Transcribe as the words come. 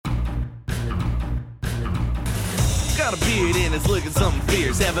got a beard and it's looking something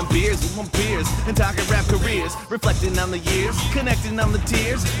fierce. Having beers with my peers and talking rap careers. Reflecting on the years, connecting on the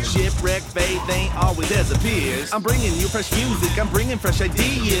tears. Shipwreck faith ain't always as appears. I'm bringing you fresh music, I'm bringing fresh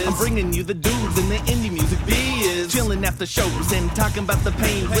ideas. I'm bringing you the dudes in the indie music biz. Chilling after shows and talking about the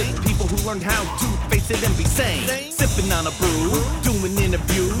pain with people who learned how to face it and be sane. Sipping on a brew, doing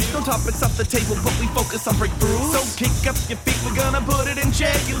interviews. No topics off the table, but we focus on breakthroughs. So kick up your feet, we're gonna put it in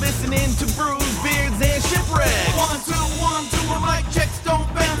check. You're listening to Brews, Beards, and Shipwrecks. 1, 2, 1, 2, a mic checks don't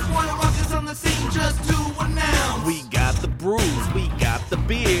bounce. One rockers on the scene just to announce. We got the brews, we got the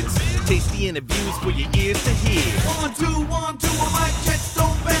beards. Tasty interviews for your ears to hear. 1, 2, 1, 2, a mic checks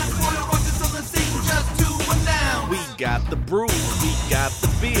don't bounce. One rockers on the scene just to announce. We got the brews, we got the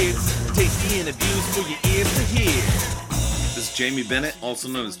beards. Tasty interviews for your ears to hear. This is Jamie Bennett, also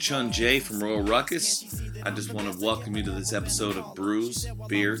known as Chun J from Royal Ruckus. I just want to welcome you to this episode of Brews,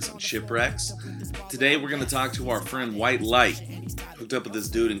 Beards, and Shipwrecks. Today we're going to talk to our friend White Light. Hooked up with this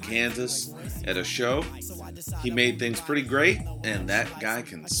dude in Kansas at a show. He made things pretty great, and that guy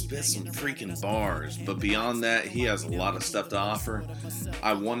can spit some freaking bars. But beyond that, he has a lot of stuff to offer.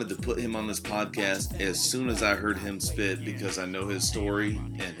 I wanted to put him on this podcast as soon as I heard him spit because I know his story,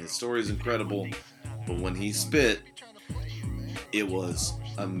 and his story is incredible. But when he spit, it was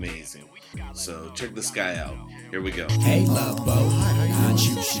amazing. So check this guy out. Here we go. Hey, love boat, not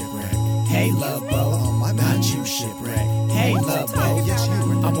you shipwreck. Hey, love boat, not you shipwreck. Hey, love boat,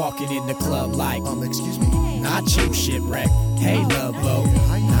 I'm walking in the club like, excuse me, not you shipwreck. Hey, love boat,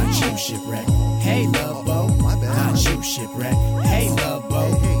 not you shipwreck. Hey, love boat, not you shipwreck. Hey, love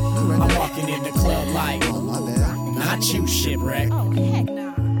boat, I'm walking in the club like, not you shipwreck.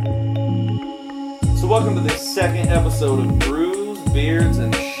 So welcome to the second episode of Brews, Beards,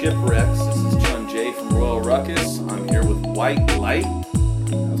 and Shipwrecks. This is Chun J from Royal Ruckus. I'm here with White Light.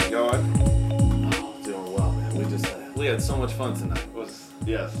 How's it going? Oh, doing well, man. We had so much fun tonight.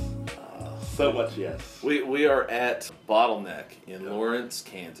 Yes. So much yes. We are at Bottleneck in Lawrence,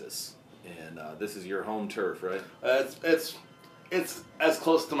 Kansas. And this is your home turf, right? It's as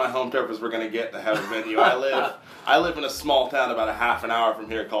close to my home turf as we're going to get to have a venue. I live in a small town about a half an hour from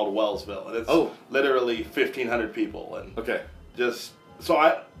here called Wellsville, and it's literally 1,500 people. And okay, so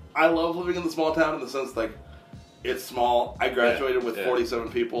I love living in the small town in the sense like it's small. I graduated with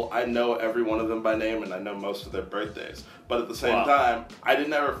 47 people. I know every one of them by name, and I know most of their birthdays. But at the same time, I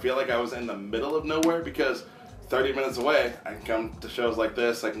didn't ever feel like I was in the middle of nowhere because 30 minutes away, I can come to shows like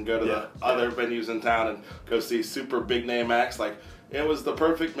this. I can go to the other venues in town and go see super big name acts. Like, it was the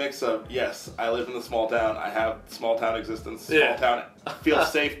perfect mix of, yes, I live in the small town. I have small town existence. Small town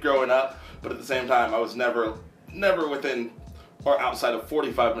feels safe growing up. But at the same time, I was never within or outside of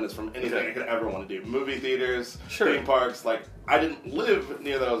 45 minutes from anything I could ever want to do. Movie theaters, theme parks. Like, I didn't live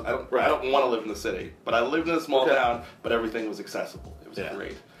near those. I don't want to live in the city. But I lived in a small town, but everything was accessible. It was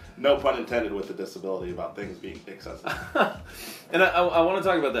great. No pun intended with the disability about things being accessible. And I want to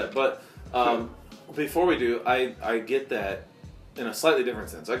talk about that, but before we do, I get that in a slightly different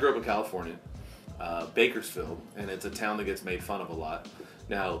sense. I grew up in California, Bakersfield, and it's a town that gets made fun of a lot.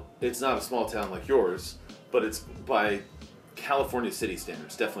 Now, it's not a small town like yours, but it's by California city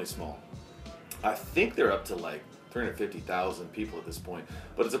standards, definitely small. I think they're up to like 350,000 people at this point,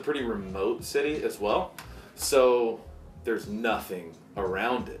 but it's a pretty remote city as well. So there's nothing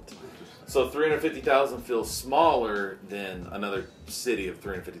around it. So 350,000 feels smaller than another city of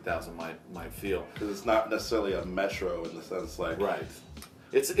 350,000 might feel. Because it's not necessarily a metro in the sense like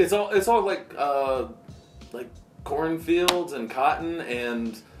It's all like cornfields and cotton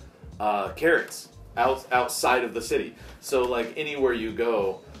and carrots outside of the city. So like anywhere you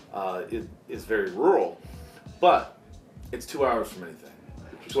go, it is very rural, but it's 2 hours from anything.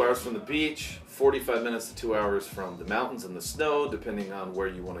 2 hours from the beach, 45 minutes to 2 hours from the mountains and the snow, depending on where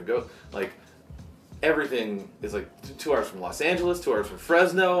you want to go. Like, everything is like 2 hours from Los Angeles, 2 hours from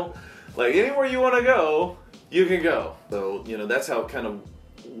Fresno. Like, anywhere you want to go, you can go. So, that's how kind of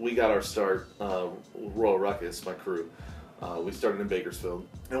we got our start, Royal Ruckus, my crew. We started in Bakersfield,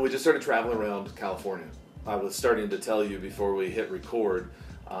 and we just started traveling around California. I was starting to tell you before we hit record,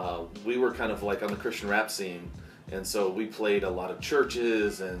 we were kind of like on the Christian rap scene. And so we played a lot of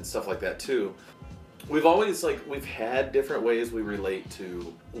churches and stuff like that too. We've always we've had different ways we relate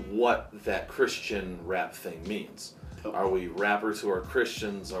to what that Christian rap thing means. Are we rappers who are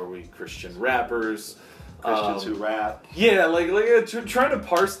Christians? Are we Christian rappers? Christians who rap. Yeah, trying to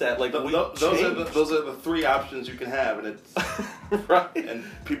parse that. Those are the three options you can have, and it's right. And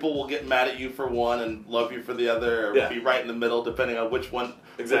people will get mad at you for one and love you for the other, or be right in the middle, depending on which one,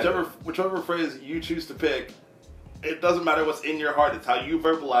 whichever phrase you choose to pick. it doesn't matter what's in your heart. It's how you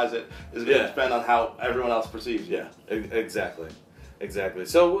verbalize it is going to Yeah. depend on how everyone else perceives you. Yeah, exactly.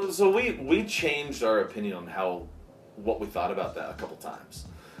 So we changed our opinion on what we thought about that a couple times,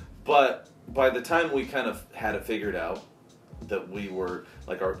 but by the time we kind of had it figured out that we were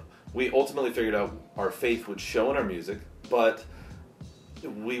like we ultimately figured out our faith would show in our music, but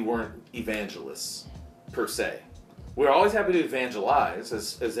we weren't evangelists per se. We're always happy to evangelize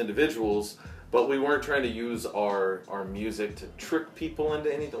as individuals, but we weren't trying to use our music to trick people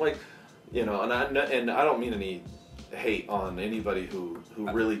into anything. Like, you know, and I don't mean any hate on anybody who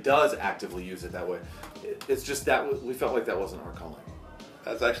really does actively use it that way. It's just that we felt like that wasn't our calling.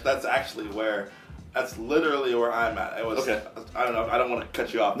 That's literally where I'm at. It was. Okay. I don't know. I don't want to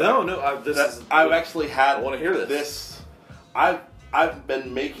cut you off. No. I've actually had. I want to hear this. I've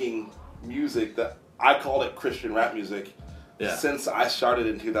been making music that I called it Christian rap music since I started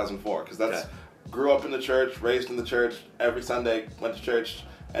in 2004 because grew up in the church, raised in the church. Every Sunday went to church,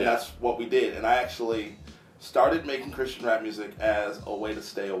 and that's what we did. And I actually started making Christian rap music as a way to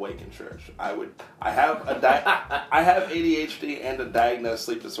stay awake in church. I have ADHD and a diagnosed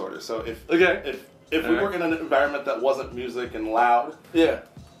sleep disorder. So if we were in an environment that wasn't music and loud,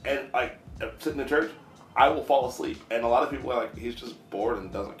 and I sit in the church, I will fall asleep. And a lot of people are like, he's just bored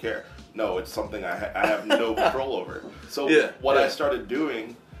and doesn't care. No, it's something I have no control over. So I started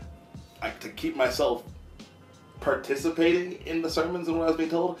doing, to keep myself participating in the sermons and what I was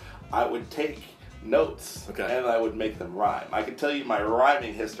being told, I would take notes and I would make them rhyme. I could tell you my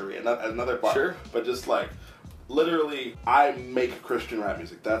rhyming history and another part, but just like literally, I make Christian rap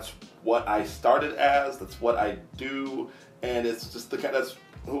music. That's what I started as. That's what I do, and it's just that's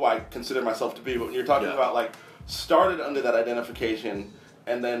who I consider myself to be. But when you're talking about like started under that identification,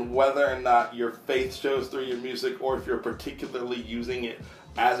 and then whether or not your faith shows through your music, or if you're particularly using it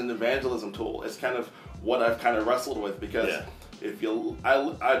as an evangelism tool, it's kind of what I've kind of wrestled with because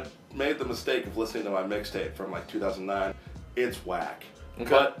I made the mistake of listening to my mixtape from like 2009. It's whack. Okay.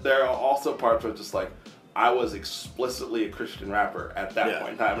 But there are also parts where it's just like, I was explicitly a Christian rapper at that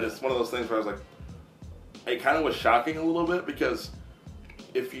point in time. And it's one of those things where I was like, it kind of was shocking a little bit because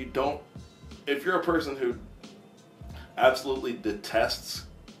if you're a person who absolutely detests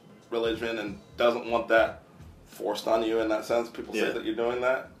religion and doesn't want that forced on you in that sense, people say that you're doing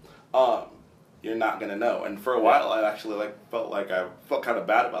that, you're not going to know. And for a while, I actually felt kind of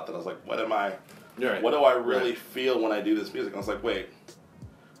bad about that. I was like, what do I really feel when I do this music? And I was like, wait,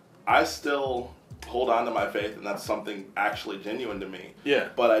 I still hold on to my faith, and that's something actually genuine to me. Yeah.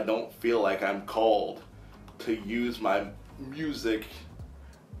 But I don't feel like I'm called to use my music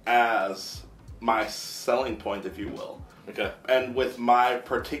as my selling point, if you will. Okay. And with my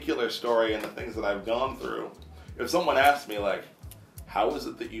particular story and the things that I've gone through, if someone asked me, like, how is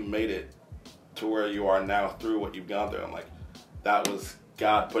it that you made it to where you are now through what you've gone through? I'm like, that was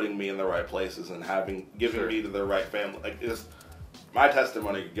God putting me in the right places and giving me to the right family. Like, my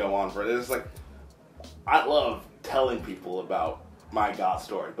testimony could go on for it. It's like, I love telling people about my God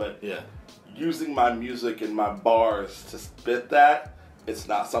story, but using my music and my bars to spit that, it's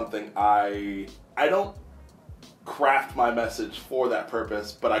not something I don't craft my message for that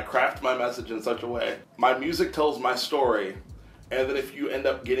purpose, but I craft my message in such a way. My music tells my story, and then if you end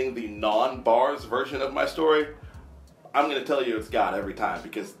up getting the non-bars version of my story, I'm going to tell you it's God every time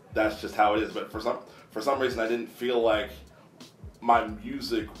because that's just how it is. But for some reason, I didn't feel like my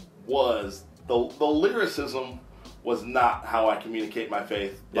music was the lyricism was not how I communicate my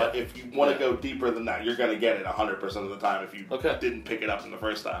faith. But if you want to go deeper than that, you're going to get it 100% of the time if you didn't pick it up in the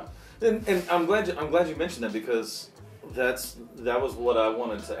first time. And I'm glad you mentioned that because that was what I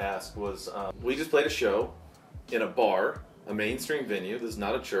wanted to ask was we just played a show in a bar, a mainstream venue. This is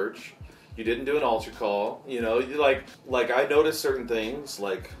not a church. You didn't do an altar call. You know, like I noticed certain things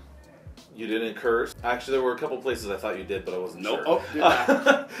like you didn't curse. Actually, there were a couple places I thought you did, but I wasn't sure. Oh, did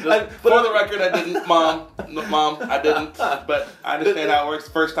not. For the record, I didn't, Mom, I didn't. But I understand how it works.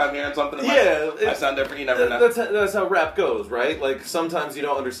 First time hearing something, I sound different. You never know. That's how rap goes, right? Like sometimes you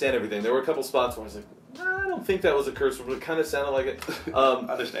don't understand everything. There were a couple spots where I was like, I don't think that was a curse word, but it kind of sounded like it.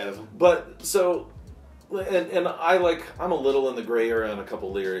 Understandable. But so. And I'm a little in the gray area on a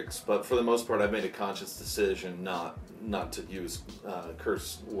couple lyrics, but for the most part, I've made a conscious decision not to use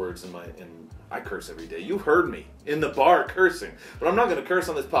curse words and I curse every day. You heard me in the bar cursing, but I'm not going to curse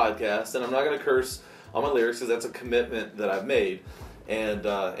on this podcast, and I'm not going to curse on my lyrics because that's a commitment that I've made, and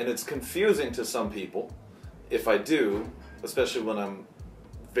it's confusing to some people if I do, especially when I'm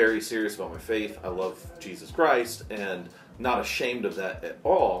very serious about my faith. I love Jesus Christ and not ashamed of that at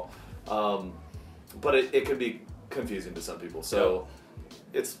all. But it can be confusing to some people. So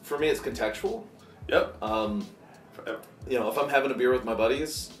for me, it's contextual. Yep. you know, if I'm having a beer with my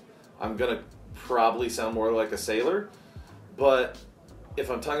buddies, I'm gonna probably sound more like a sailor. But if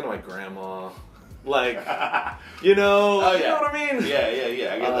I'm talking to my grandma, like, you know, you know what I mean? Yeah.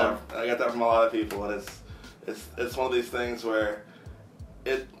 I get that. I get that from a lot of people, and it's one of these things where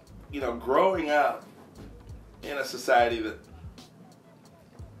growing up in a society that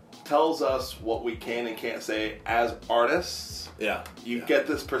tells us what we can and can't say as artists. Yeah. You get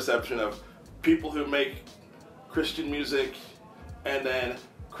this perception of people who make Christian music, and then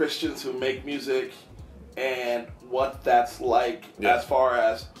Christians who make music, and what that's like as far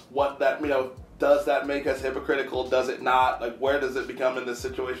as what that, does that make us hypocritical? Does it not? Like, where does it become in this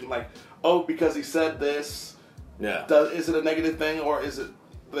situation? Like, oh, because he said this, is it a negative thing, or is it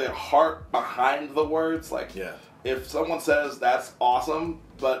the heart behind the words? Like, if someone says that's awesome,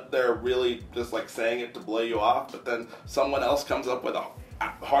 but they're really just like saying it to blow you off, but then someone else comes up with a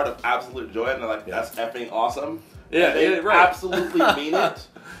heart of absolute joy, and they're like, that's effing awesome. Yeah, they right. absolutely mean it.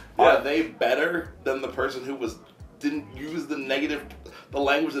 Are they better than the person who didn't use the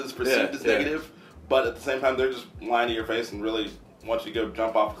language that is perceived as negative, but at the same time they're just lying to your face and really want you to go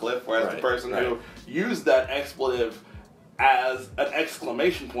jump off a cliff? Whereas the person who used that expletive as an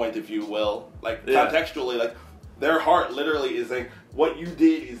exclamation point, if you will, like contextually, like their heart literally is saying, what you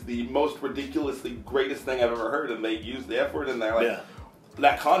did is the most ridiculously greatest thing I've ever heard, and they use the F word in there. Like,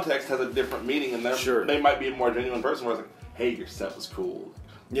 that context has a different meaning, and they might be a more genuine person where it's like, hey, your set was cool.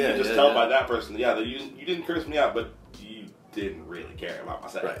 You can just tell by that person, you didn't curse me out, but you didn't really care about my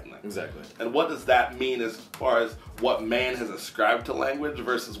set. Right, exactly. And what does that mean as far as what man has ascribed to language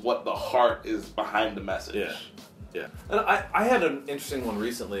versus what the heart is behind the message? Yeah. And I had an interesting one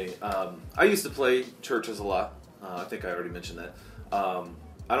recently. I used to play churches a lot. I think I already mentioned that.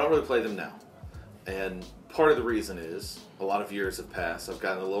 I don't really play them now. And part of the reason is a lot of years have passed. I've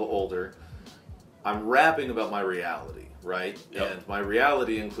gotten a little older. I'm rapping about my reality, right? Yep. And my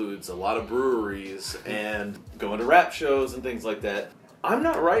reality includes a lot of breweries and going to rap shows and things like that. I'm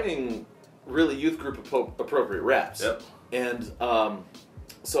not writing really youth group appropriate raps. Yep. And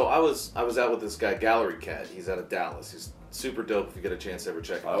so I was out with this guy, Gallery Cat. He's out of Dallas. He's super dope. If you get a chance to ever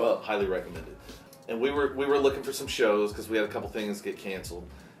check him out, I will. Highly recommend it. And we were looking for some shows because we had a couple things get canceled.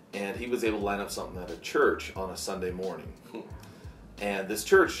 And he was able to line up something at a church on a Sunday morning. And this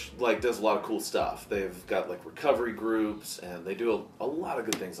church does a lot of cool stuff. They've got recovery groups, and they do a lot of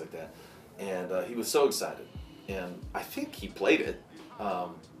good things like that. And he was so excited. And I think he played it,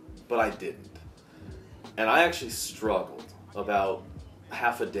 but I didn't. And I actually struggled about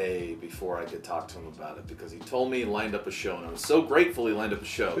half a day before I could talk to him about it, because he told me he lined up a show, and I was so grateful he lined up a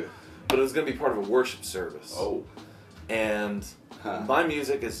show. But it was going to be part of a worship service. Oh. And my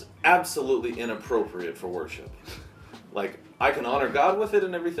music is absolutely inappropriate for worship. I can honor God with it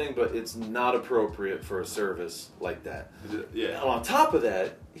and everything, but it's not appropriate for a service like that. Yeah. And on top of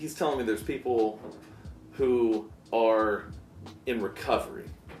that, he's telling me there's people who are in recovery.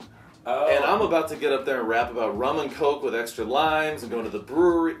 Oh. And I'm about to get up there and rap about rum and coke with extra limes and going to the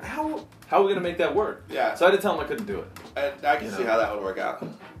brewery. How are we going to make that work? Yeah. So I had to tell him I couldn't do it. And I can see how that would work out.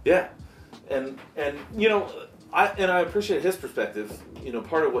 Yeah. And I appreciate his perspective.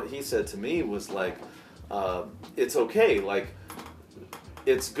 Part of what he said to me was it's okay.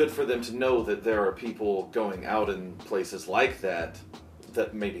 It's good for them to know that there are people going out in places like that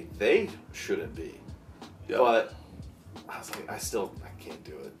maybe they shouldn't be. Yep. But I was like, I can't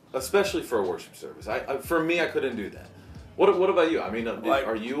do it, especially for a worship service. For me, I couldn't do that. What about you? I mean,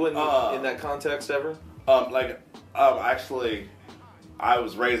 are you in that context ever? Actually, I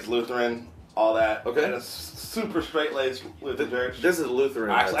was raised Lutheran. All that. Okay. And a super straight-laced Lutheran church. This is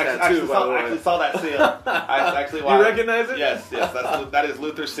Lutheran I actually saw that seal. You recognize it? Yes. That is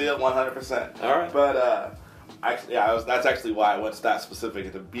Luther seal, 100%. All right. But that's actually why I went that specific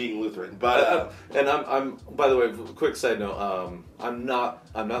into being Lutheran. But and I'm by the way, quick side note. I'm not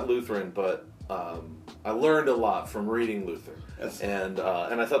Lutheran, but I learned a lot from reading Luther. Yes. And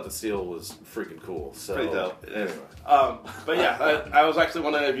I thought the seal was freaking cool. So pretty dope. Anyway. But yeah, I was actually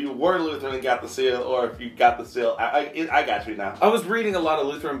wondering if you were Lutheran and got the seal, or if you got the seal. I got you now. I was reading a lot of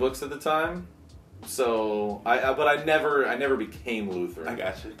Lutheran books at the time, so but I never became Lutheran. I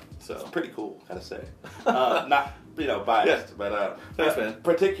got you. So it's pretty cool, gotta say. Not biased, but thanks, man.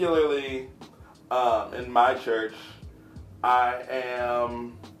 Particularly in my church, I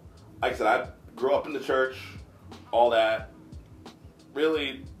am, like I said, I grew up in the church, all that.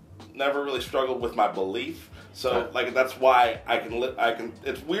 Really, never really struggled with my belief. So, that's why I can.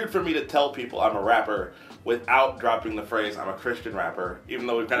 It's weird for me to tell people I'm a rapper without dropping the phrase "I'm a Christian rapper," even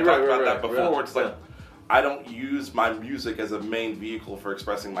though we've kind of talked about that before. Where it's I don't use my music as a main vehicle for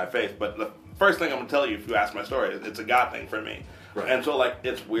expressing my faith, but the first thing I'm gonna tell you if you ask my story, it's a God thing for me. Right. And so like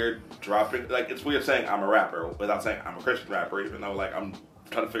it's weird dropping, like it's weird saying I'm a rapper without saying I'm a Christian rapper, even though like I'm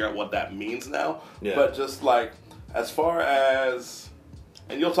trying to figure out what that means now. Yeah. But just like as far as,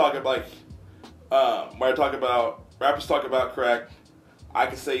 and you'll talk about like when I talk about rappers talk about crack, I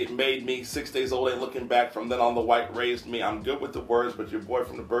can say it made me 6 days old and looking back from then on the white raised me. I'm good with the words, but your boy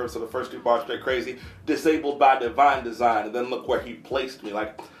from the burbs, so the first 2 bars straight crazy. Disabled by divine design, and then look where he placed me.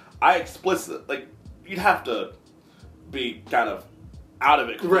 Like I explicit, like you'd have to be kind of out of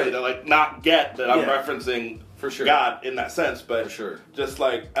it completely to like not get that I'm referencing for sure God in that sense. But for sure, just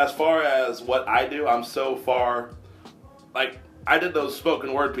like as far as what I do, I'm so far. Like I did those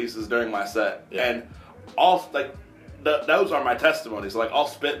spoken word pieces during my set, and all like. Those are my testimonies. Like I'll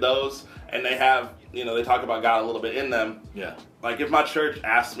spit those, and they have, you know, they talk about God a little bit in them. Yeah. Like if my church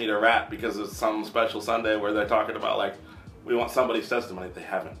asks me to rap because it's some special Sunday where they're talking about like we want somebody's testimony, they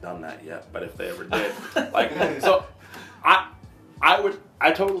haven't done that yet. But if they ever did, like so,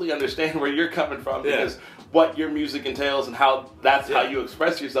 I totally understand where you're coming from because what your music entails and how that's how you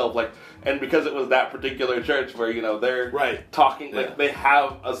express yourself. Like, and because it was that particular church where you know they're talking, like they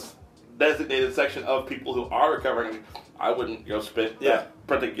have a designated section of people who are recovering. I wouldn't spit that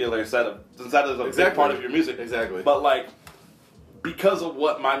particular set of, since that is a big part of your music. Exactly. But like, because of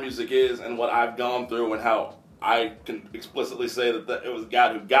what my music is and what I've gone through and how I can explicitly say that it was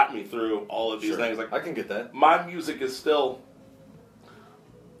God who got me through all of these things. Like I can get that. My music is still,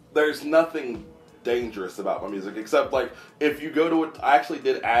 there's nothing dangerous about my music except like if you go to it. I actually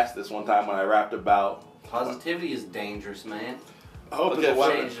did ask this one time when I rapped about positivity is dangerous, man. I hope it's a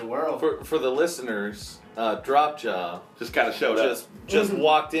weapon. Change the world. For the listeners, Dropjaw just kind of showed up. Just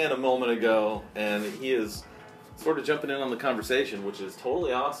walked in a moment ago, and he is sort of jumping in on the conversation, which is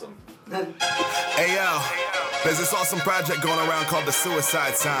totally awesome. Hey yo, there's this awesome project going around called the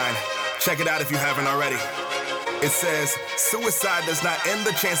Suicide Sign. Check it out if you haven't already. It says, suicide does not end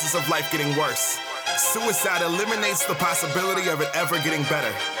the chances of life getting worse. Suicide eliminates the possibility of it ever getting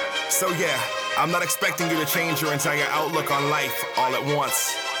better. So yeah, I'm not expecting you to change your entire outlook on life all at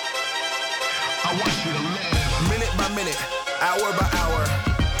once. I want you to live minute by minute, hour by hour,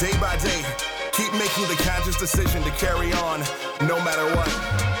 day by day. Keep making the conscious decision to carry on, no matter what.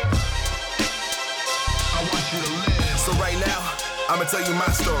 I want you to live. So right now, I'm gonna tell you my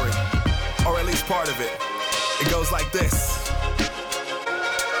story, or at least part of it. It goes like this.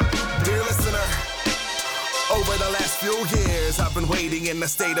 Dear listener, over the last few years, I've been waiting in a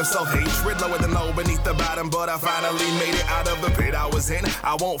state of self-hatred, lower than low beneath the bottom, but I finally made it out of the pit I was in.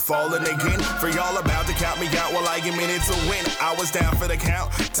 I won't fall in again, for y'all about to count me out while I am in it to win. I was down for the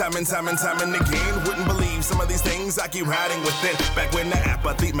count, time and again. Wouldn't believe some of these things I keep hiding within. Back when the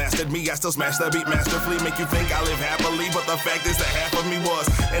apathy mastered me, I still smash the beat masterfully. Make you think I live happily, but the fact is that half of me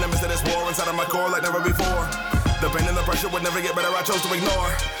was in the midst of this war inside of my core like never before. The pain and the pressure would never get better, I chose to ignore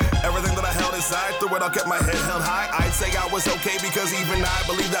everything that I held inside. Through it, I kept my head held high. I'd say I was okay because even I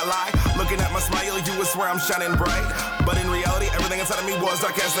believed that lie. Looking at my smile, you would swear I'm shining bright. But in reality, everything inside of me was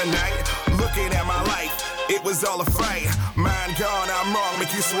dark as the night. Looking at my life, it was all a fright. Mind gone, I'm wrong,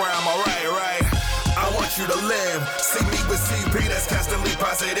 make you swear I'm alright, right? I want you to live, see me with CP that's constantly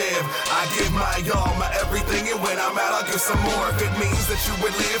positive. I give my all, my everything, and when I'm out, I'll give some more. If it means that you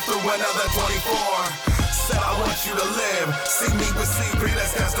would live through another 24. Said I want you to live, see me with CP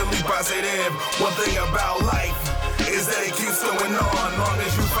that's constantly positive. One thing about life is that it keeps going on, long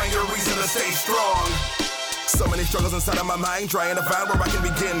as you find your reason to stay strong. So many struggles inside of my mind, trying to find where I can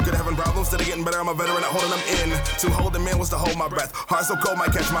begin. Good having problems, still getting better, I'm a veteran at holding them in. To hold them in was to hold my breath. Heart so cold,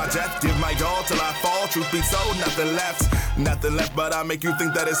 might catch my death. Give my all till I fall, truth be told, nothing left. Nothing left, but I make you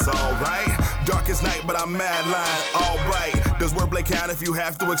think that it's alright. Darkest night, but I'm mad line, alright. Does wordplay count if you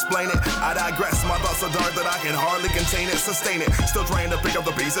have to explain it? I digress, my thoughts so dark that I can hardly contain it, sustain it. Still trying to pick up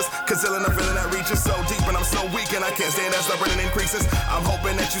the pieces, concealing the feeling that reaches so deep, and I'm so weak, and I can't stand that stubborn and increases. I'm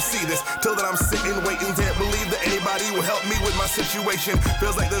hoping that you see this, till that I'm sitting, waiting, can't believe that anybody will help me with my situation.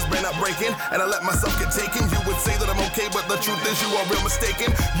 Feels like there's been a breaking, and I let myself get taken. You would say that I'm okay, but the truth is you are real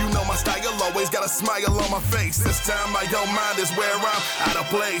mistaken. You know my style, always got a smile on my face. This time my own mind is where I'm out of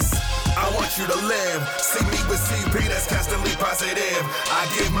place. I want you to live, see me with CP that's constantly positive. I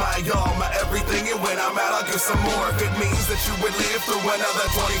give my all, my everything, and when I'm out, I'll give some more. If it means that you would live through another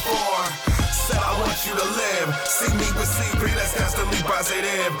 24. Said I want you to live, see me with CP that's constantly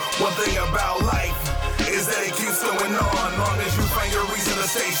positive. One thing about life is that it keeps going on, long as you find your reason to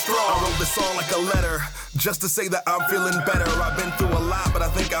stay strong. I wrote this song like a letter, just to say that I'm feeling better. I've been through a lot, but I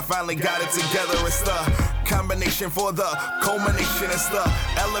think I finally got it together. It's the combination for the culmination. It's the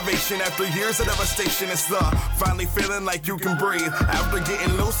elevation after years of devastation. It's the finally feeling like you can breathe after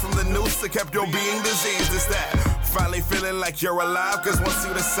getting loose from the noose that kept your being diseased. It's that finally feeling like you're alive, cause once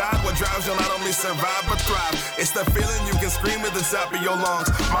you decide what drives you'll not only survive but thrive. It's the feeling you can scream at the top of your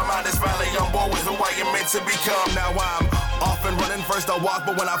lungs. My mind is finally on board with who I am meant to become. Now I'm off and running, first I walk,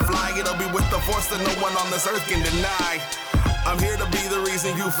 but when I fly it'll be with the force that no one on this earth can deny. I'm here to be the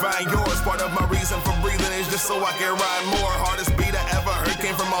reason you find yours. Part of my reason for breathing is just so I can rhyme more. Hardest beat I ever heard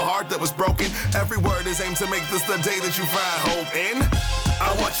came from a heart that was broken. Every word is aimed to make this the day that you find hope in.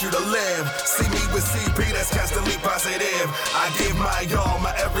 I want you to live, see me with CP, that's constantly positive. I give my all,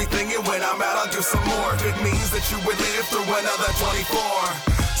 my everything, and when I'm out I'll give some more. If it means that you would live through another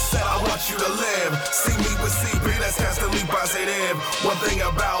 24. Said I want you to live, see me with CP, that's constantly positive. One thing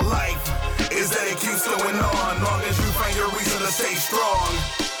about life is that it keeps going on, long as you find your reason to stay strong.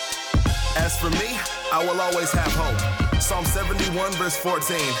 As for me, I will always have hope. Psalm 71 verse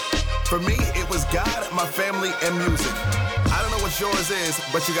 14. For me, it was God, my family, and music. I don't know what yours is,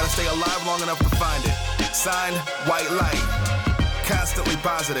 but you gotta stay alive long enough to find it. Signed, White Light. Constantly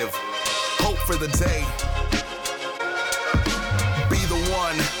positive. Hope for the day. Be the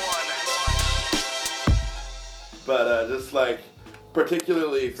one. But just like,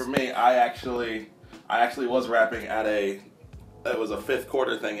 particularly for me, I actually was rapping at it was a fifth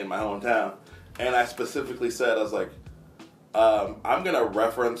quarter thing in my hometown, and I specifically said, I was like, I'm gonna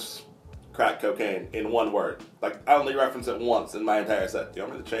reference crack cocaine in one word. Like, I only reference it once in my entire set. Do you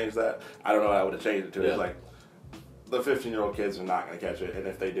want me to change that? I don't know what I would have changed it to. Yeah. It's like, the 15-year-old kids are not going to catch it, and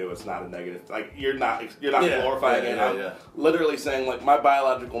if they do, it's not a negative. Like, you're not glorifying it. I'm literally saying, like, my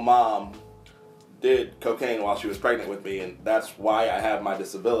biological mom did cocaine while she was pregnant with me, and that's why I have my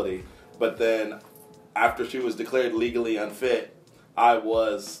disability. But then, after she was declared legally unfit, I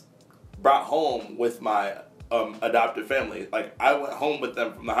was brought home with my adoptive family. Like, I went home with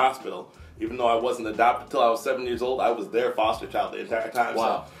them from the hospital. Even though I wasn't adopted till I was 7 years old, I was their foster child the entire time.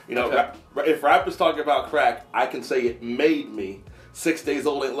 Wow. So, you know, if rap is talking about crack, I can say it made me. 6 days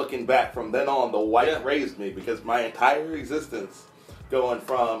old ain't looking back. From then on, the white raised me, because my entire existence, going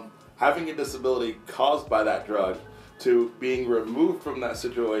from having a disability caused by that drug to being removed from that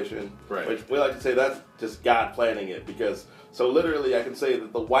situation, which we like to say that's just God planning it. Because, so literally I can say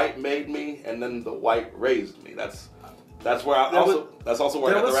that the white made me, and then the white raised me. That's where that's also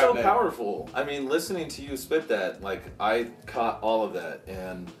where I got the rap name. That was so powerful. I mean, listening to you spit that, like, I caught all of that,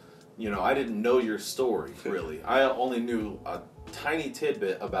 and, you know, I didn't know your story, really. I only knew a tiny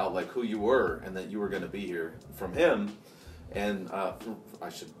tidbit about, like, who you were, and that you were going to be here from him, and I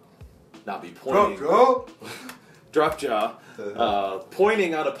should not be pointing. Drop jaw.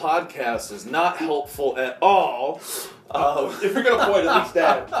 Pointing on a podcast is not helpful at all. If you're going to point, at least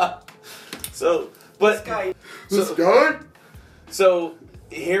that. So,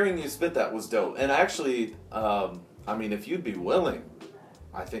 hearing you spit that was dope. And actually, I mean, if you'd be willing,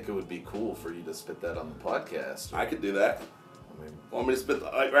 I think it would be cool for you to spit that on the podcast. I could do that. I mean, want me to spit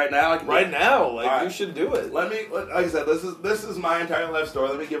like right now? You should do it. Like I said, this is my entire life story.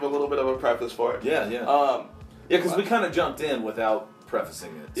 Let me give a little bit of a preface for it. Yeah, because we kind of jumped in without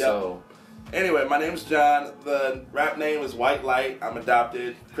prefacing it. Yep. So. Anyway, my name's John. The rap name is White Light. I'm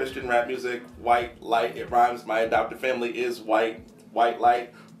adopted. Christian rap music, White Light. It rhymes. My adopted family is White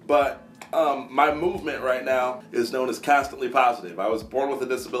Light. But my movement right now is known as Constantly Positive. I was born with a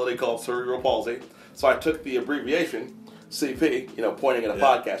disability called cerebral palsy. So I took the abbreviation, CP, you know, pointing at a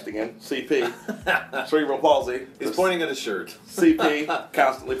podcast again, CP, cerebral palsy. He's pointing at a shirt. CP,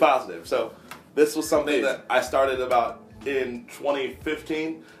 Constantly Positive. So this was something that I started about in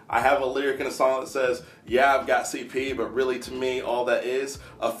 2015. I have a lyric in a song that says, yeah, I've got CP, but really to me, all that is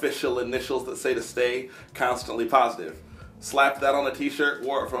official initials that say to stay constantly positive. Slapped that on a t-shirt,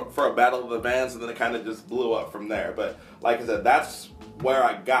 wore it for a battle of the bands, and then it kind of just blew up from there. But like I said, that's where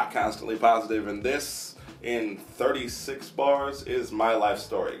I got constantly positive, and this, in 36 bars, is my life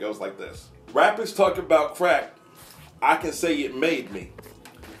story. It goes like this. Rappers talk about crack. I can say it made me.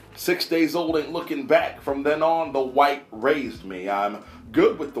 6 days old ain't looking back. From then on, the white raised me. I'm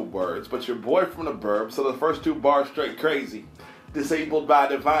good with the words, but your boy from the burb, so the first 2 bars straight crazy. Disabled by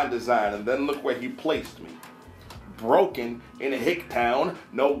divine design, and then look where he placed me. Broken in a hick town,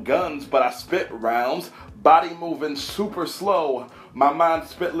 no guns, but I spit rounds. Body moving super slow, my mind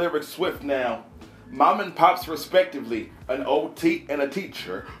spit lyrics swift now. Mom and pops respectively, an OT and a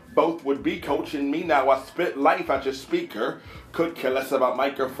teacher. Both would be coaching me, now I spit life at your speaker. Could care less about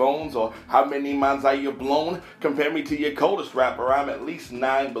microphones or how many minds I you've blown. Compare me to your coldest rapper, I'm at least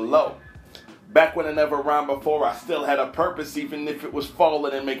 9 below. Back when I never rhymed before, I still had a purpose, even if it was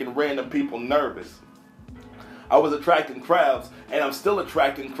falling and making random people nervous. I was attracting crowds, and I'm still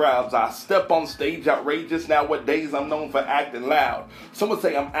attracting crowds. I step on stage outrageous. Nowadays, I'm known for acting loud. Some would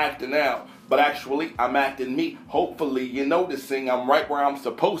say I'm acting out, but actually, I'm acting me. Hopefully, you're noticing I'm right where I'm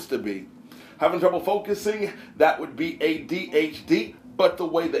supposed to be. Having trouble focusing? That would be ADHD, but the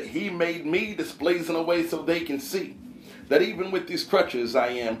way that he made me displays in a way so they can see that even with these crutches, I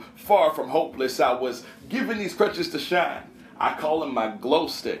am far from hopeless. I was given these crutches to shine. I call them my glow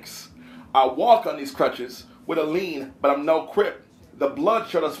sticks. I walk on these crutches with a lean, but I'm no crip. The blood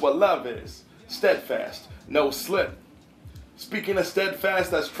showed us what love is. Steadfast, no slip. Speaking of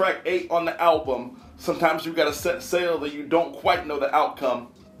steadfast, that's track 8 on the album. Sometimes you gotta set sail that you don't quite know the outcome.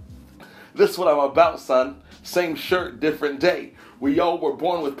 This is what I'm about, son. Same shirt, different day. We all were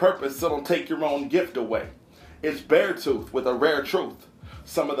born with purpose, so don't take your own gift away. It's Beartooth with a rare truth.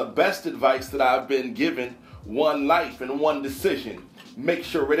 Some of the best advice that I've been given. One life and one decision. Make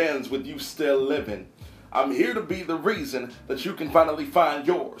sure it ends with you still living. I'm here to be the reason that you can finally find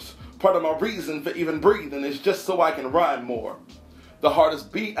yours. Part of my reason for even breathing is just so I can rhyme more. The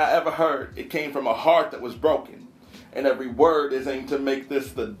hardest beat I ever heard, it came from a heart that was broken. And every word is aimed to make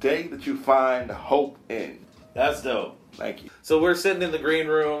this the day that you find hope in. That's dope. Thank you. So we're sitting in the green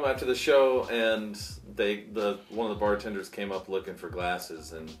room after the show, and one of the bartenders came up looking for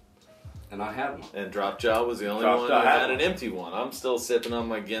glasses, And I had one. and Drop Jaw was the only Drop one Jaw who had had an one. empty one. I'm still sipping on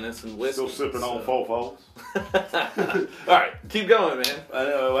my Guinness and whiskey. Still sipping on so- Fofos. All right, keep going, man.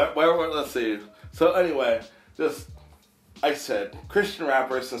 Anyway, let's see. So anyway, just like I said, Christian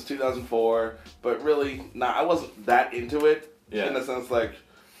rapper since 2004, but really, I wasn't that into it. Yeah. In the sense, like,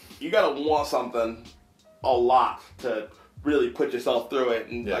 you gotta want something a lot to really put yourself through it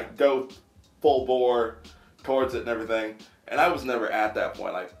and like go full bore towards it and everything. And I was never at that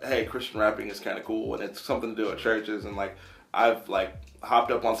point. Like, hey, Christian rapping is kind of cool, and it's something to do at churches. And like, I've like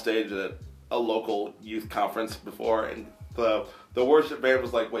hopped up on stage at a local youth conference before, and the worship band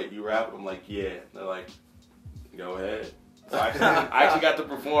was like, "Wait, you rap?" I'm like, "Yeah." And they're like, "Go ahead." So I actually got to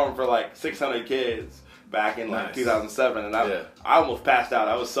perform for like 600 kids back in like 2007, and I almost passed out.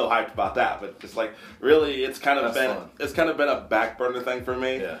 I was so hyped about that, but just like really, it's kind of been a back burner thing for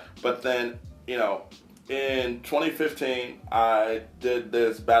me. Yeah. But then in 2015, I did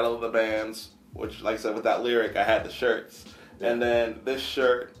this Battle of the Bands, which, like I said, with that lyric, I had the shirts, and then this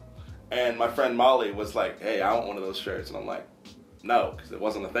shirt, and my friend Molly was like, "Hey, I want one of those shirts," and I'm like, "No," because it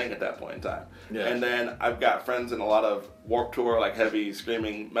wasn't a thing at that point in time. Yeah. And then I've got friends in a lot of Warped Tour, like heavy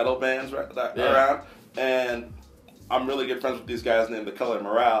screaming metal bands around, and I'm really good friends with these guys named The Color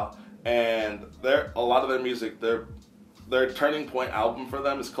Morale, and a lot of their music, their turning point album for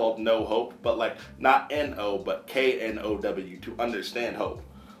them is called No Hope, but like not N-O, but K-N-O-W, to understand hope.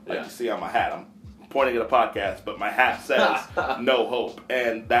 Like you see on my hat, I'm pointing at a podcast, but my hat says No Hope,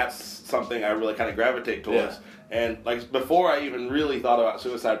 and that's something I really kind of gravitate towards. Yeah. And like before I even really thought about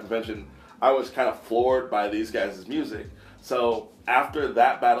suicide prevention, I was kind of floored by these guys' music. So after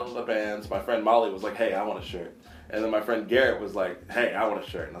that Battle of the Bands, my friend Molly was like, "Hey, I want a shirt." And then my friend Garrett was like, "Hey, I want a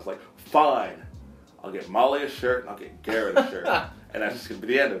shirt." And I was like, "Fine. I'll get Molly a shirt and I'll get Garrett a shirt." And that's just going to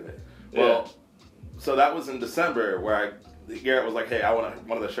be the end of it. Well, so that was in December where Garrett was like, "Hey, I want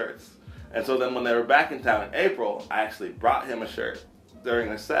one of the shirts." And so then when they were back in town in April, I actually brought him a shirt during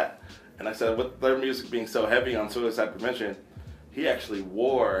their set. And I said, with their music being so heavy on suicide prevention, he actually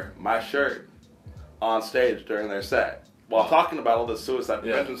wore my shirt on stage during their set while talking about all this suicide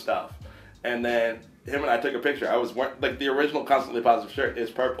prevention stuff. And then him and I took a picture. I was wearing, like, the original Constantly Positive shirt is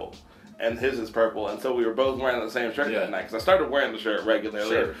purple, and his is purple, and so we were both wearing the same shirt that night, because I started wearing the shirt regularly.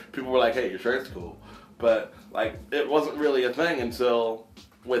 Sure. People were like, "Hey, your shirt's cool." But, like, it wasn't really a thing until,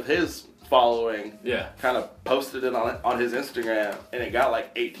 with his following, kind of posted it on his Instagram, and it got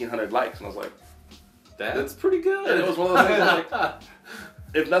like 1,800 likes, and I was like, that's pretty good. And it was one of those things like,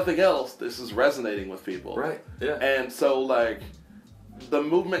 if nothing else, this is resonating with people. Right, yeah. And so, like, the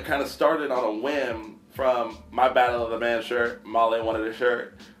movement kind of started on a whim from my Battle of the Band shirt. Molly wanted a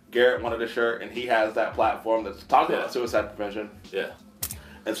shirt, Garrett wanted a shirt, and he has that platform that's talking about suicide prevention. Yeah.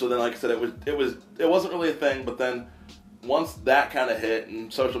 And so then, like I said, it wasn't really a thing, but then once that kind of hit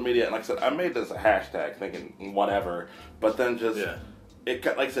and social media, and like I said, I made this a hashtag thinking whatever, but then just, it,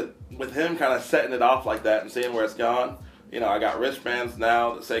 like I said, with him kind of setting it off like that and seeing where it's gone, you know, I got wristbands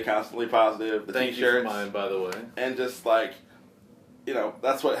now that say Constantly Positive, the Thank t-shirts. You for mine, by the way. And just like, you know,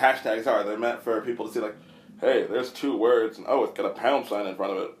 that's what hashtags are. They're meant for people to see like, hey, there's 2 words and it's got a pound sign in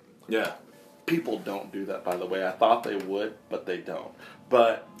front of it. Yeah. People don't do that, by the way. I thought they would, but they don't.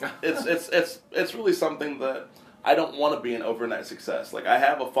 But it's really something that I don't want to be an overnight success. Like, I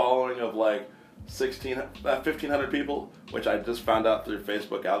have a following of like 1,500 people, which I just found out through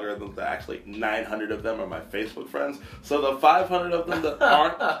Facebook algorithms that actually 900 of them are my Facebook friends. So the 500 of them that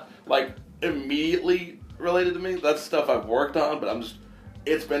aren't like immediately related to me, that's stuff I've worked on, but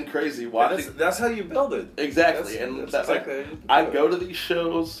it's been crazy watching. That's how you build it. Exactly. That's exactly how you build I it. go to these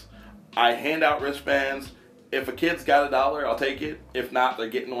shows, I hand out wristbands. If a kid's got $1, I'll take it. If not, they're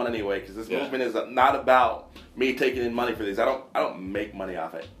getting one anyway, because this movement is not about me taking in money for these. I don't make money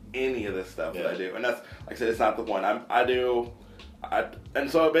off it. Any of this stuff that I do, and that's like I said, it's not the point. And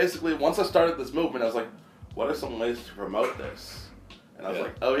so basically, once I started this movement, I was like, what are some ways to promote this? And I was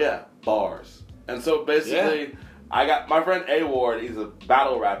like, oh yeah, bars. And so basically, I got my friend A Ward. He's a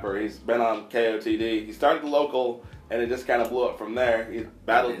battle rapper. He's been on KOTD. He started local, and it just kind of blew up from there. He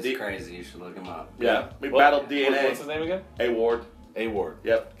battled. It's crazy. You should look him up. Yeah, we battled DNA. What's his name again? A Ward. A Ward.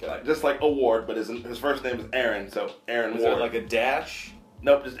 Yep. Okay. Just like Award, but his first name is Aaron, so Aaron Is Ward. there like a dash?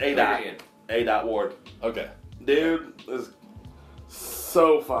 Nope, just A dot. Period. A dot Ward. Okay. Dude is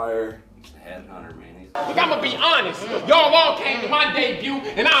so fire. Headhunter, man. Look, I'm gonna be honest. Y'all all came to my debut,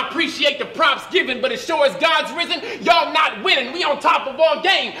 and I appreciate the props given, but as sure as God's risen, y'all not winning. We on top of our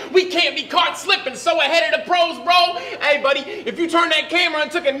game. We can't be caught slipping, so ahead of the pros, bro. Hey, buddy, if you turn that camera and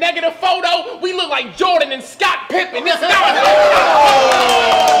took a negative photo, we look like Jordan and Scott Pippen. This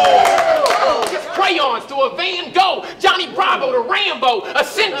Just crayons to a Van Gogh, Johnny Bravo to Rambo, a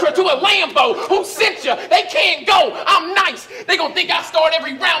Sentra to a Lambo. Who sent you? They can't go. I'm nice. They gonna think I start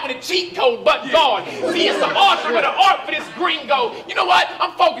every round with a cheat code, but God. See, it's the author of the art for this gringo. You know what?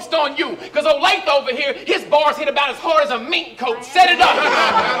 I'm focused on you, because Olathe over here, his bars hit about as hard as a mink coat. Set it up.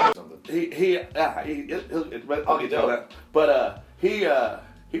 I'll get to that. But he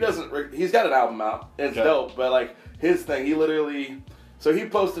doesn't. He's got an album out. It's dope. But like his thing, he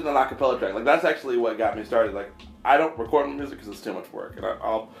posted an acapella track. Like that's actually what got me started. Like I don't record my music because it's too much work, and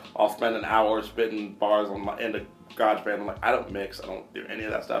I'll spend an hour spitting bars in the GarageBand. I'm like, I don't mix. I don't do any of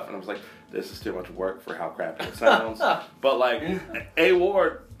that stuff. And I was like, this is too much work for how crappy it sounds. But like A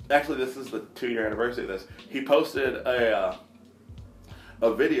Ward, actually, this is the 2-year anniversary of this. He posted a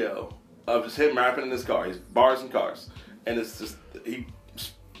video of just him rapping in his car. He's bars and cars, and it's just he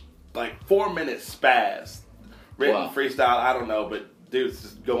like 4 minutes spaz, written freestyle. I don't know, but dude's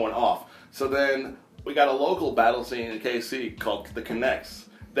just going off. So then we got a local battle scene in KC called The Connects.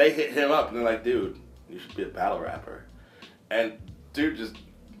 They hit him up and they're like, dude, you should be a battle rapper. And dude just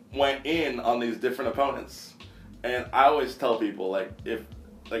went in on these different opponents. And I always tell people, like,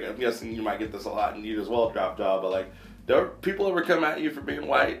 I'm guessing you might get this a lot and you as well, Drop Jaw, but like, do people ever come at you for being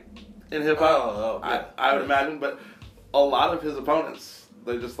white in hip hop? I would imagine, but a lot of his opponents,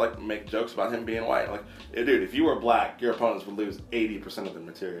 they just like make jokes about him being white. Like, dude, if you were black, your opponents would lose 80% of the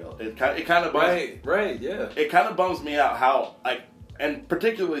material. It kind of It kind of bums me out how and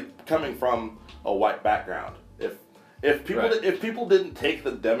particularly coming from a white background. If people didn't take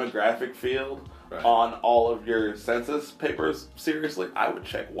the demographic field on all of your census papers seriously, I would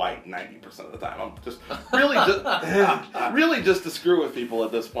check white 90% of the time. I'm just really just to screw with people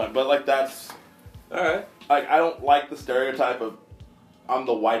at this point. But like that's all right. Like I don't like the stereotype of I'm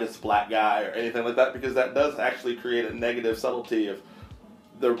the whitest black guy or anything like that, because that does actually create a negative subtlety of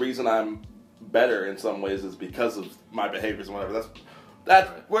the reason I'm better in some ways is because of my behaviors and whatever.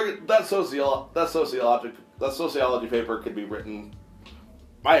 That sociology paper could be written.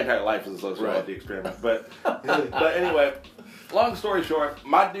 My entire life is a sociology experiment. But anyway, long story short,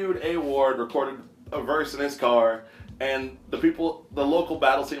 my dude A Ward recorded a verse in his car, and the local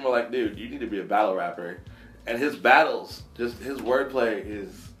battle scene were like, dude, you need to be a battle rapper. And his battles, just his wordplay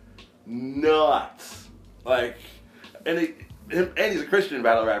is nuts. Like, and he's a Christian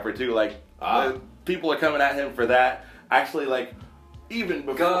battle rapper too. Like, people are coming at him for that. Actually, like, even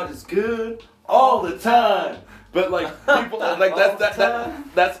before, God is good all the time. But like people, like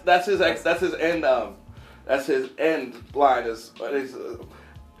that's his end line is.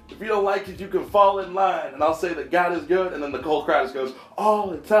 If you don't like it, you can fall in line, and I'll say that God is good, and then the whole crowd just goes all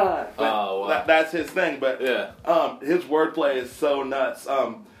the time. That's his thing. But his wordplay is so nuts.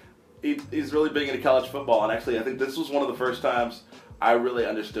 He's really big into college football, and actually, I think this was one of the first times I really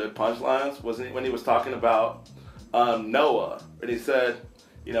understood punchlines. When he was talking about Noah, and he said,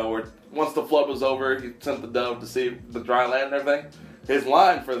 you know, once the flood was over, he sent the dove to see the dry land and everything. His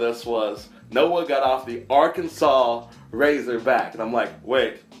line for this was, Noah got off the Arkansas Razorback, and I'm like,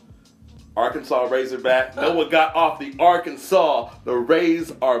 wait. Arkansas Razorback. Noah got off the Arkansas. The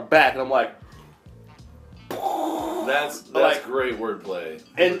Rays are back. And I'm like, that's great wordplay.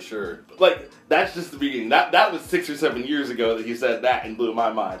 And for sure. Like, that's just the beginning. That was 6 or 7 years ago that he said that and blew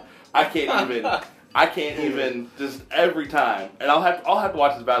my mind. I can't even I can't even just every time, and I'll have to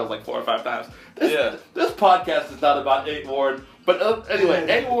watch his battles like 4 or 5 times. This podcast is not about 8 Ward, but anyway,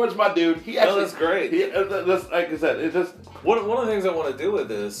 8 Ward's my dude. He actually, that's great. Like I said, it's just one of the things I want to do with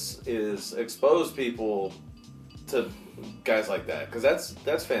this is expose people to guys like that, because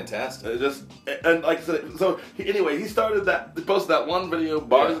that's fantastic. And like I said, so he started that. He posted that one video,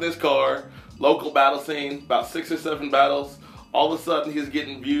 bars in his car, local battle scene, about 6 or 7 battles. All of a sudden, he's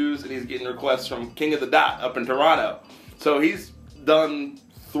getting views and he's getting requests from King of the Dot up in Toronto. So he's done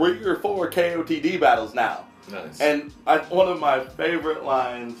 3 or 4 KOTD battles now. Nice. And one of my favorite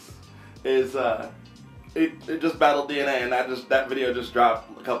lines is it just battled DNA, and that video just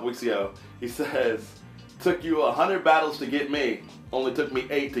dropped a couple weeks ago. He says, "Took you 100 battles to get me, only took me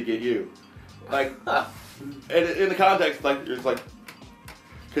 8 to get you." Like, and in the context, like it's like.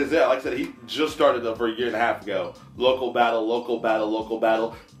 Because, like I said, he just started over a year and a half ago. Local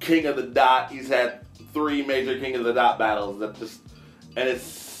battle. King of the Dot. He's had 3 major King of the Dot battles. And it's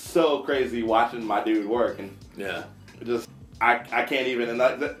so crazy watching my dude work. And I can't even. And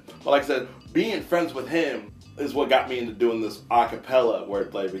but like I said, being friends with him is what got me into doing this acapella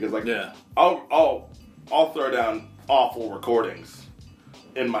wordplay. Because I'll throw down awful recordings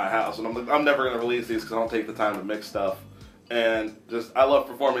in my house, and I'm never gonna release these because I don't take the time to mix stuff. And I love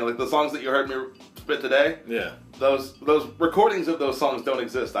performing. Like the songs that you heard me spit today. Yeah. Those recordings of those songs don't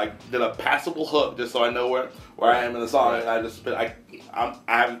exist. I did a passable hook just so I know where I am in the song, and I just spit. I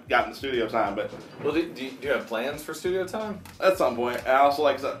haven't gotten the studio time, but. Well, do you have plans for studio time? At some point. And I also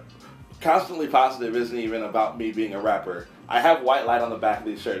like to. Constantly Positive isn't even about me being a rapper. I have white light on the back of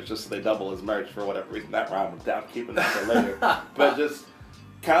these shirts just so they double as merch for whatever reason. That rhyme was down. Keeping that for later. But just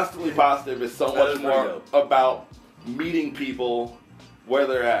Constantly Positive is so much more about meeting people where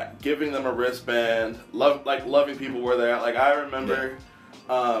they're at, giving them a wristband, loving people where they're at. Like I remember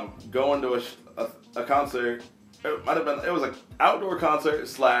going to a concert. It was an outdoor concert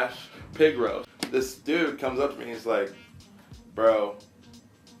 / pig roast. This dude comes up to me and he's like, "Bro,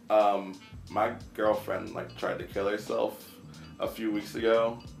 my girlfriend tried to kill herself a few weeks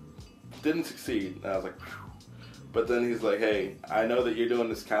ago. Didn't succeed." And I was like, "Phew." But then he's like, "Hey, I know that you're doing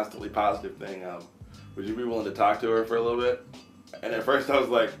this Constantly Positive thing. Would you be willing to talk to her for a little bit?" And at first I was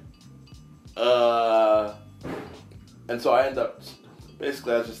like, And so I ended up,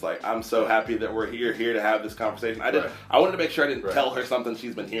 basically I was just like, I'm so happy that we're here to have this conversation. I wanted to make sure I didn't tell her something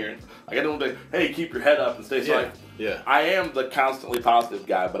she's been hearing. Like I didn't want to be, hey, keep your head up and stay safe. I am the Constantly Positive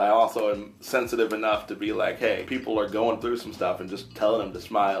guy, but I also am sensitive enough to be like, hey, people are going through some stuff, and just telling them to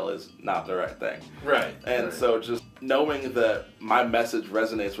smile is not the right thing. So just knowing that my message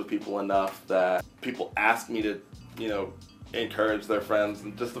resonates with people enough that people ask me to, encourage their friends,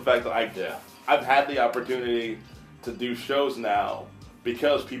 and just the fact that I've had the opportunity to do shows now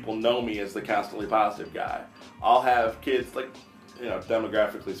because people know me as the Constantly Positive guy. I'll have kids,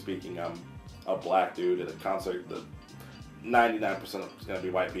 demographically speaking, I'm a black dude at a concert that 99% is going to be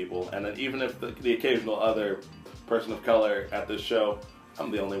white people, and then even if the occasional other person of color at this show,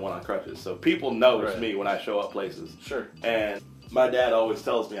 I'm the only one on crutches. So people notice me when I show up places. And my dad always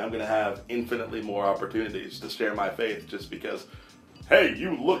tells me I'm going to have infinitely more opportunities to share my faith just because, hey,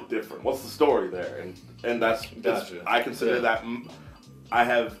 you look different. What's the story there? And that's I consider that I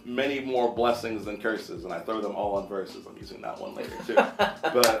have many more blessings than curses, and I throw them all on verses. I'm using that one later too.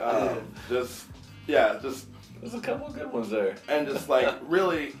 But there's a couple of good ones there. And just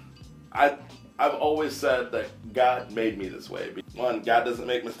really, I've always said that God made me this way. One, God doesn't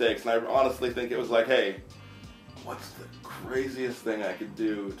make mistakes, and I honestly think it was like, hey, what's the craziest thing I could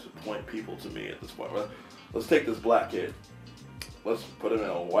do to point people to me at this point? Well, let's take this black kid. Let's put him in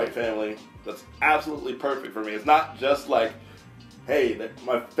a white family. That's absolutely perfect for me. It's not just like, hey,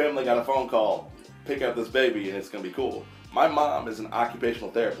 my family got a phone call, pick up this baby and it's going to be cool. My mom is an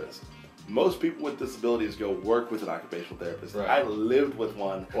occupational therapist. Most people with disabilities go work with an occupational therapist. I lived with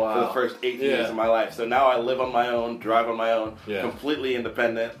one for the first 8 years of my life. So now I live on my own, drive on my own, completely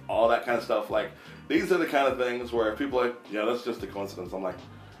independent, all that kind of stuff. These are the kind of things where people are like, that's just a coincidence. I'm like,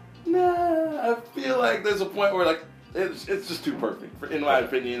 nah, I feel like there's a point where it's just too perfect, in my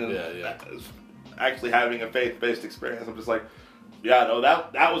opinion. And actually having a faith-based experience, I'm just like, that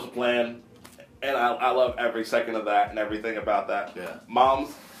was a plan, and I love every second of that and everything about that. Mom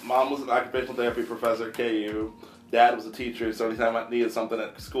was an occupational therapy professor at KU. Dad was a teacher, so anytime I needed something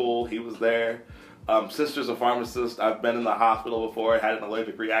at school, he was there. Sister's a pharmacist. I've been in the hospital before. I had an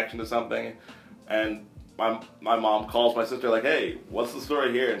allergic reaction to something, and my mom calls my sister like, hey, what's the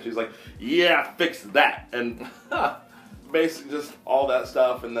story here? And she's like, yeah, fix that. And basically just all that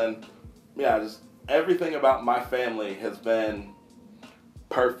stuff. And then, just everything about my family has been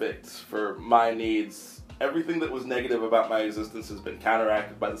perfect for my needs. Everything that was negative about my existence has been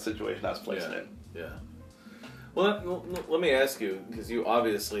counteracted by the situation I was placed in. Yeah. Well, let me ask you, because you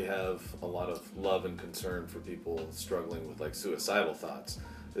obviously have a lot of love and concern for people struggling with like suicidal thoughts.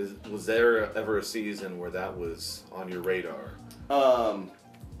 Was there ever a season where that was on your radar?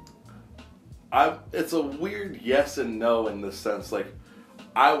 It's a weird yes and no in this sense. Like,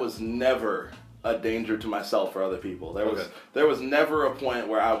 I was never a danger to myself or other people. There was never a point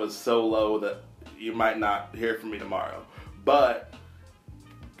where I was so low that you might not hear from me tomorrow. But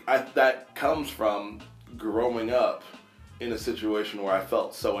that comes from growing up in a situation where I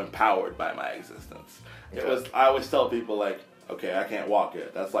felt so empowered by my existence. I always tell people, like, okay, I can't walk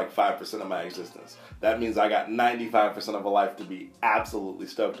yet. That's like 5% of my existence. That means I got 95% of a life to be absolutely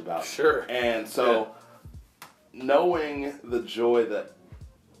stoked about. Sure. And so knowing the joy that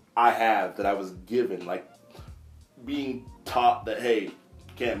I have, that I was given, like being taught that, hey,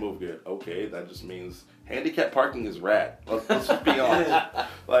 can't move good. Okay, that just means handicap parking is rad. Let's just be honest.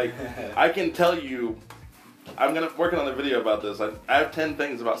 Like, I can tell you, I'm working on a video about this. I have 10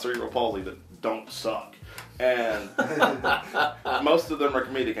 things about cerebral palsy that don't suck. And most of them are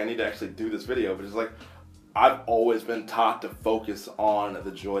comedic. I need to actually do this video, but it's like, I've always been taught to focus on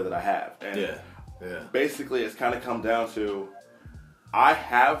the joy that I have. And basically it's kind of come down to, I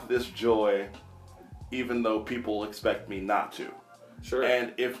have this joy even though people expect me not to. Sure.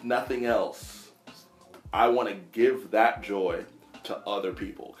 And if nothing else, I want to give that joy to other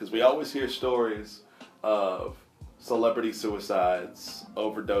people. Because we always hear stories of celebrity suicides,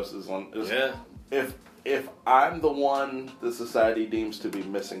 overdoses on... If I'm the one the society deems to be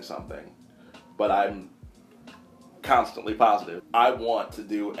missing something, but I'm constantly positive, I want to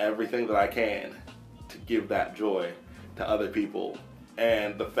do everything that I can to give that joy to other people.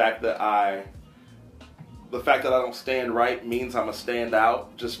 And the fact that I don't stand right means I'm a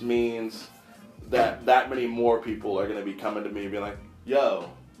standout, just means that many more people are going to be coming to me and be like, yo,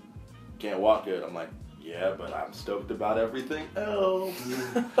 can't walk good. I'm like, yeah, but I'm stoked about everything else.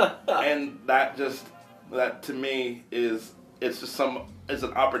 And that to me is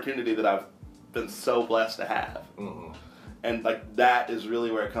an opportunity that I've been so blessed to have. Mm-hmm. And like, that is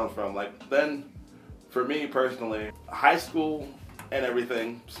really where it comes from. Like, then for me personally, high school and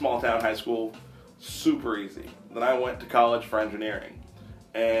everything, small town high school, super easy. Then I went to college for engineering,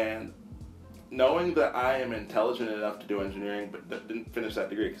 and knowing that I am intelligent enough to do engineering, but didn't finish that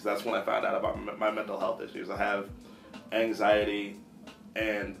degree, because that's when I found out about my mental health issues. I have anxiety,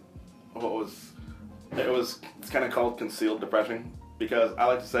 and it's kind of called concealed depression, because I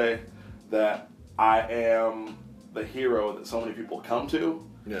like to say that I am the hero that so many people come to.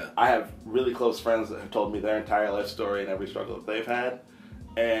 Yeah. I have really close friends that have told me their entire life story and every struggle that they've had,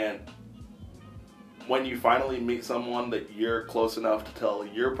 and when you finally meet someone that you're close enough to tell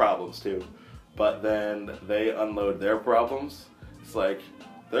your problems to, but then they unload their problems, it's like,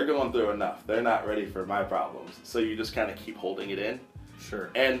 they're going through enough. They're not ready for my problems. So you just kind of keep holding it in.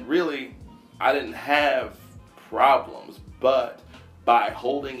 Sure. And really, I didn't have problems, but by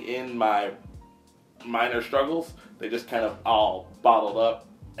holding in my minor struggles, they just kind of all bottled up.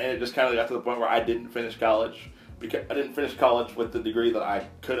 And it just kind of got to the point where I didn't finish college. Because I didn't finish college with the degree that I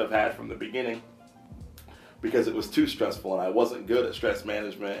could have had from the beginning, because it was too stressful and I wasn't good at stress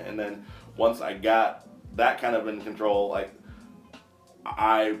management. And then once I got that kind of in control, like,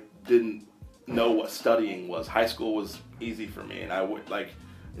 I didn't know what studying was. High school was easy for me, and I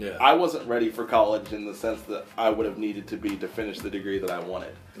wasn't ready for college in the sense that I would have needed to be to finish the degree that I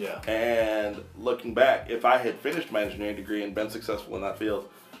wanted. Yeah. And looking back, if I had finished my engineering degree and been successful in that field,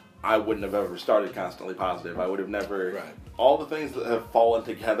 I wouldn't have ever started Constantly Positive. I would have never... Right. All the things that have fallen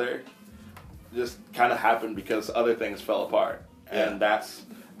together just kind of happened because other things fell apart. Yeah. And that's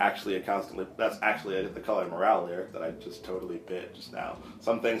actually the Color Morale lyric that I just totally bit just now.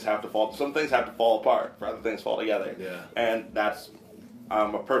 Some things have to fall apart for other things to fall together. Yeah. And that's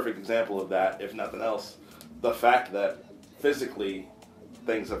a perfect example of that, if nothing else. The fact that physically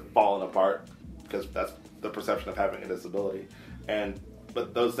things have fallen apart, because that's the perception of having a disability,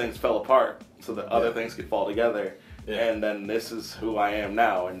 but those things fell apart so that other things could fall together. Yeah. And then this is who I am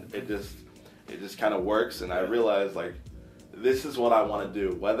now, and it just kind of works. And I realized, like, this is what I want to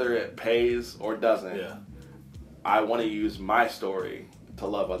do, whether it pays or doesn't. Yeah. I want to use my story to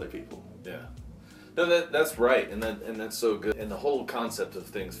love other people. Yeah. No, that's right, and that's so good. And the whole concept of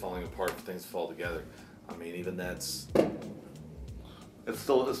things falling apart, things fall together. I mean, even that's... It's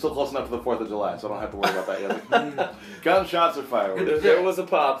still close enough to the 4th of July, so I don't have to worry about that yet. Gunshots or fireworks. There was a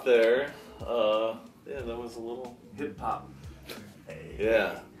pop there. Yeah, there was a little hip hop.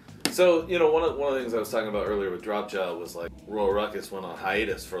 Yeah. So, one of the things I was talking about earlier with Drop Jaw was like Royal Ruckus went on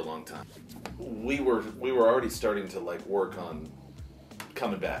hiatus for a long time. We were already starting to like work on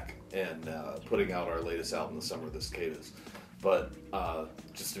coming back and putting out our latest album, The Summer of the Cicadas. But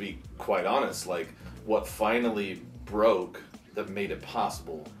just to be quite honest, like what finally broke that made it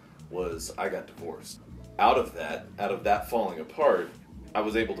possible was I got divorced. Out of that falling apart, I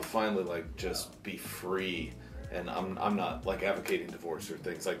was able to finally like just be free. And I'm not like advocating divorce or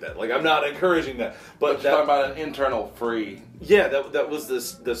things like that. Like I'm not encouraging that. But talking about an internal free. Yeah, that was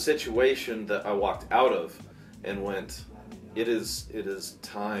the situation that I walked out of and went, it is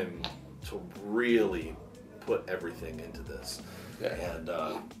time to really put everything into this. Yeah.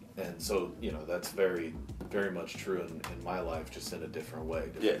 And so, that's very, very much true in my life, just in a different way,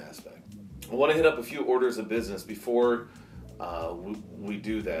 different aspect. I want to hit up a few orders of business before we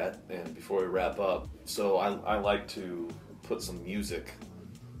do that, and before we wrap up. So I like to put some music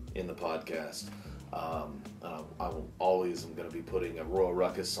in the podcast. I always am going to be putting a Royal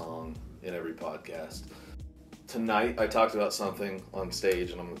Ruckus song in every podcast. Tonight I talked about something on stage,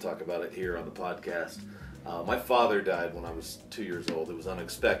 and I'm going to talk about it here on the podcast. My father died when I was 2 years old. It was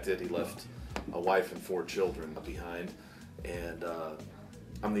unexpected. He left a wife and 4 children behind, and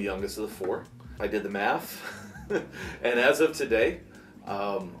I'm the youngest of the 4. I did the math. And as of today,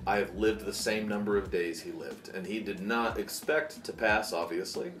 I have lived the same number of days he lived. And he did not expect to pass,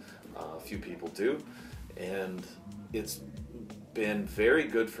 obviously. A few people do. And it's been very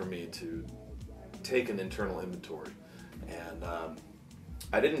good for me to take an internal inventory. And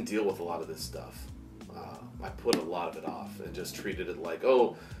I didn't deal with a lot of this stuff. I put a lot of it off and just treated it like,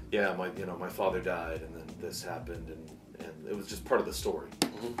 oh, yeah, my father died and then this happened. And it was just part of the story.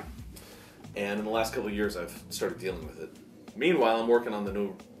 Mm-hmm. And in the last couple of years, I've started dealing with it. Meanwhile, I'm working on the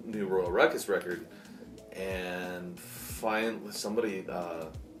new Royal Ruckus record, and finally, somebody,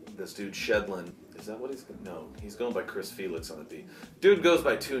 this dude Shedlin, is that what he's? No, he's going by Chris Felix on the beat. Dude goes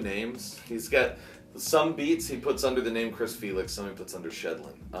by 2 names. He's got some beats he puts under the name Chris Felix, some he puts under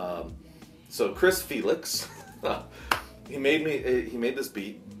Shedlin. So Chris Felix, he made this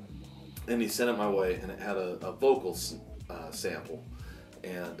beat, and he sent it my way, and it had a vocal sample,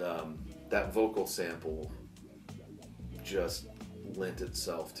 and that vocal sample just lent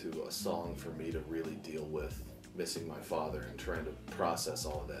itself to a song for me to really deal with missing my father and trying to process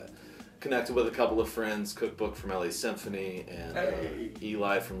all of that. Connected with a couple of friends, Cookbook from LA Symphony and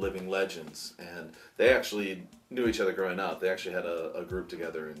Eli from Living Legends, and they actually knew each other growing up. They actually had a group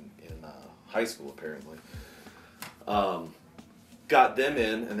together in high school, apparently. Got them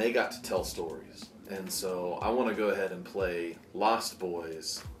in, and they got to tell stories. And so I want to go ahead and play Lost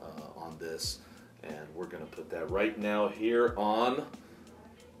Boys on this, and we're going to put that right now here on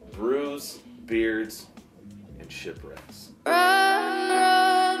Brews, Beards, and Shipwrecks.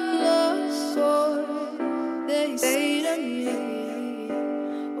 They say to me,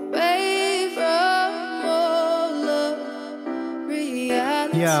 away from all of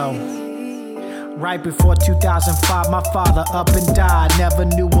reality. Yo. Right before 2005, my father up and died. Never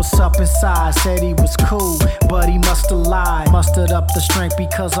knew what's up inside. Said he was cool, but he must have lied. Mustered up the strength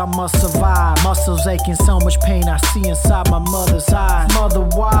because I must survive. Muscles aching, so much pain I see inside my mother's eyes. Mother,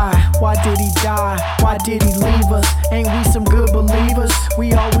 why? Why did he die? Why did he leave us? Ain't we some good believers?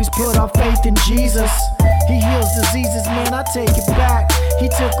 We always put our faith in Jesus. He heals diseases, man, I take it back. He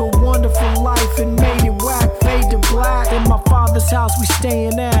took a wonderful life and made it whack, fade to black. In my father's house we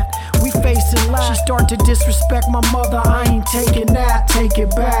stayin' at, we facing lack. She start to disrespect my mother, I ain't taking that, take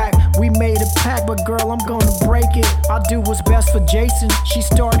it back. We made a pact, but girl, I'm gonna break it. I'll do what's best for Jason. She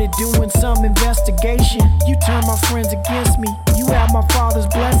started doing some investigation. You turn my friends against me, you have my father's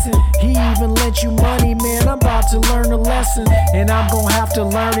blessing. He even lent you money, man, I'm about to learn a lesson. And I'm gonna have to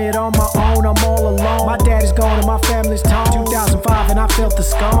learn it on my own, I'm all alone. My daddy's gone and my family's tone. 2005 and I felt the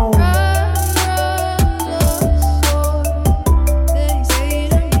scone.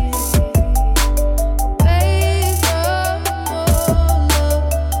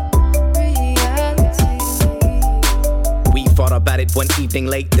 About it one evening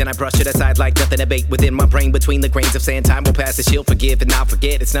late, then I brush it aside like nothing to bait. Within my brain, between the grains of sand, time will pass and she'll forgive and I'll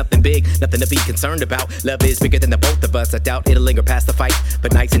forget. It's nothing big, nothing to be concerned about. Love is bigger than the both of us. I doubt it'll linger past the fight,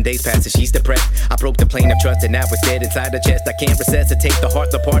 but nights and days pass and she's depressed. I broke the plane of trust and now it's dead inside the chest. I can't resuscitate the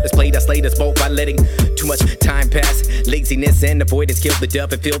hearts apart that's played. I slayed us both by letting too much time pass. Laziness and avoidance killed the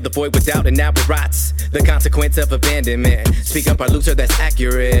dove and filled the void with doubt, and now it rots. The consequence of abandonment. Speak up, our loser, that's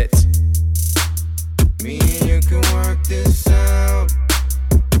accurate. Me and you can work this out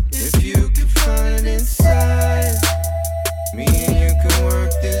if you can find it inside. Me and you can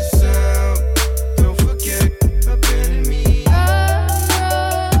work this out. Don't forget, abandon me.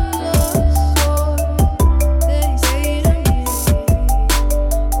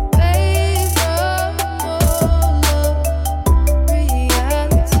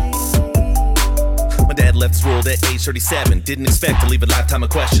 age 37. Didn't expect to leave a lifetime of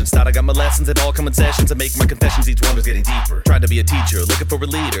questions. Thought I got my lessons at all coming sessions. I make my confessions, each one was getting deeper. Tried to be a teacher, looking for a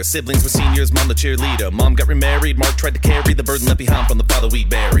leader. Siblings were seniors, mom the cheerleader. Mom got remarried, Mark tried to carry the burden left behind from the father we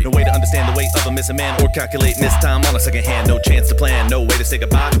buried. No way to understand the weight of a missing man or calculate missed time on a second hand. No chance to plan, no way to say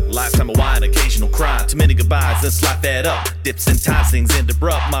goodbye. Lifetime of wine, occasional cry. Too many goodbyes, then slide that up. Dips and times, things end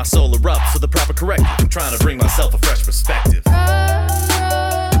abrupt. My soul erupts, so the proper corrective. I'm trying to bring myself a fresh perspective.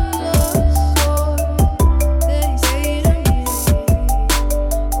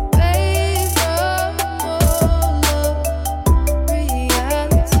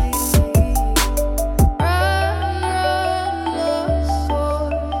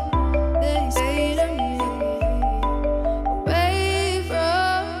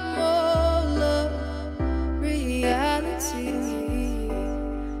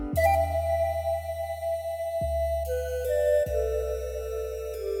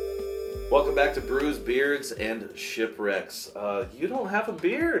 Welcome back to Brews, Beards, and Shipwrecks. You don't have a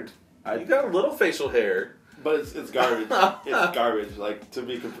beard. You got a little facial hair. But it's garbage. It's garbage. Like, to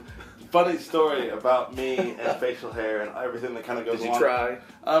be funny story about me and facial hair and everything that kind of goes on. Did you try?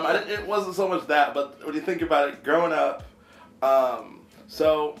 It wasn't so much that, but when you think about it, growing up,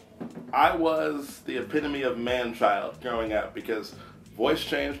 so I was the epitome of man-child growing up because voice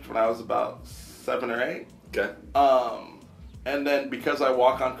changed when I was about 7 or 8. Okay. And then because I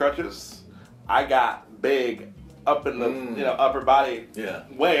walk on crutches, I got big up in the upper body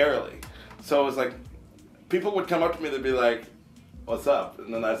way early. So it was like, people would come up to me, they'd be like, "What's up?"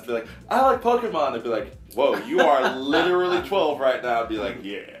 And then I'd be like, "I like Pokemon." They'd be like, "Whoa, you are literally 12 right now." I'd be like,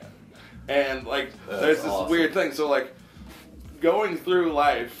 "Yeah." And like, there's this weird thing. So like, going through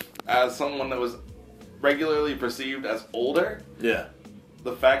life as someone that was regularly perceived as older. Yeah.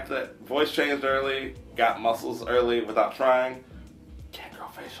 The fact that voice changed early, got muscles early without trying, can't grow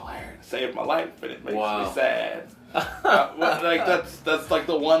facial hair. It saved my life, and it makes me sad. Like that's like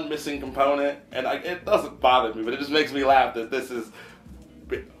the one missing component, and it doesn't bother me, but it just makes me laugh that this is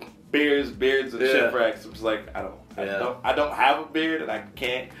beards, and shipwrecks. It's like I don't have a beard, and I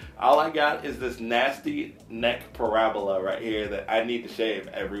can't. All I got is this nasty neck parabola right here that I need to shave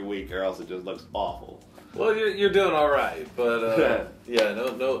every week, or else it just looks awful. Well, you're doing all right, but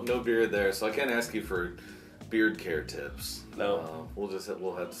no beard there, so I can't ask you for beard care tips. No, we'll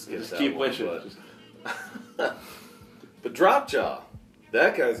have to skip just that. Keep one, wishing. But Drop Jaw,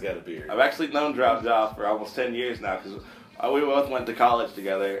 that guy's got a beard. I've actually known Drop Jaw for almost 10 years now because we both went to college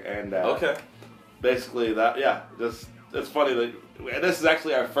together, and basically it's funny that this is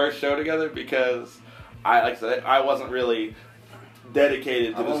actually our first show together because I wasn't really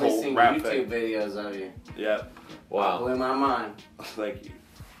dedicated to this whole rap thing. I've only seen YouTube videos of you. Yeah. Wow. Blew my mind. Thank you.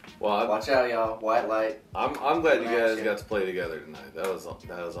 Well, watch out, y'all. White light. I'm glad you guys got to play together tonight. That was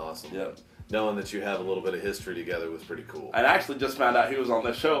awesome. Yep. Knowing that you have a little bit of history together was pretty cool. I actually just found out he was on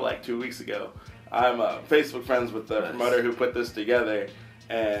this show like 2 weeks ago. I'm Facebook friends with the promoter who put this together,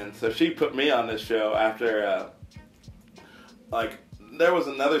 and so she put me on this show after there was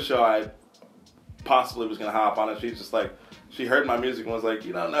another show I possibly was gonna hop on, and she's just like. She heard my music and was like,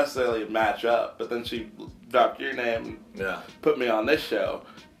 "You don't necessarily match up," but then she dropped your name, put me on this show,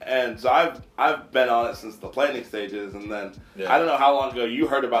 and so I've been on it since the planning stages, and then I don't know how long ago you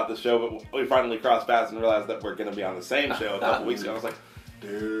heard about the show, but we finally crossed paths and realized that we're going to be on the same show a couple weeks ago. I was like,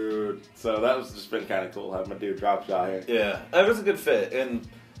 dude, so that was just been kind of cool having my dude Drop Jaw here. Yeah, it was a good fit,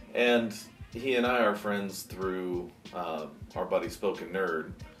 and he and I are friends through our buddy Spoken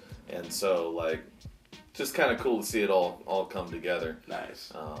Nerd, and so like. Just kind of cool to see it all come together.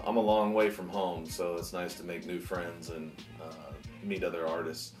 Nice. I'm a long way from home, so it's nice to make new friends and meet other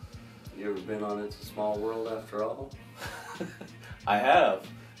artists. You ever been on It's a Small World after all? I have.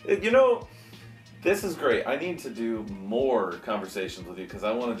 This is great. I need to do more conversations with you because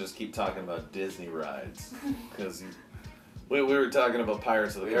I want to just keep talking about Disney rides. Because we were talking about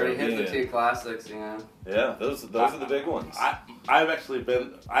Pirates of the Caribbean. We already hit the 2 classics, Yeah, those are the big ones. I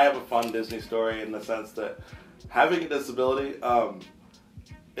have a fun Disney story in the sense that having a disability,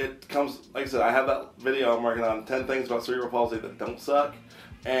 it comes, like I said, I have that video I'm working on, 10 things about cerebral palsy that don't suck.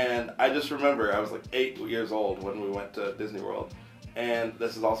 And I just remember I was like 8 years old when we went to Disney World. And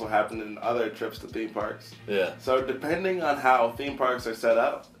this has also happened in other trips to theme parks. Yeah. So depending on how theme parks are set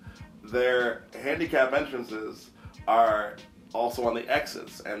up, their handicap entrances are also on the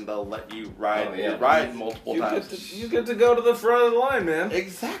exits, and they'll let you ride multiple times. You get to go to the front of the line, man.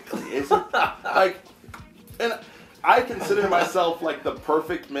 Exactly. It's and I consider myself like the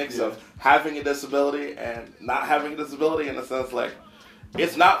perfect mix of having a disability and not having a disability in the sense like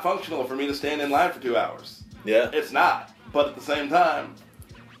it's not functional for me to stand in line for 2 hours. Yeah. It's not. But at the same time,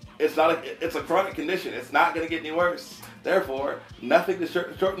 it's a chronic condition. It's not going to get any worse. Therefore, nothing to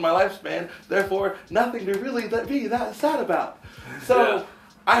shorten my lifespan. Therefore, nothing to really be that sad about. So,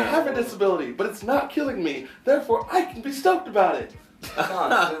 I have a disability, but it's not killing me. Therefore, I can be stoked about it.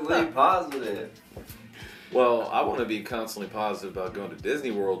 Constantly positive. Well, I want to be constantly positive about going to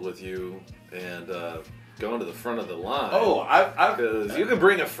Disney World with you and going to the front of the line. Oh, because you can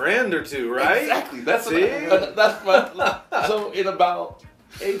bring a friend or two, right? Exactly. That's my. So in about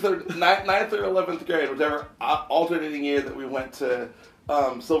 9th or 11th grade, whichever alternating year that we went to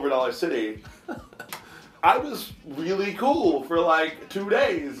Silver Dollar City, I was really cool for like 2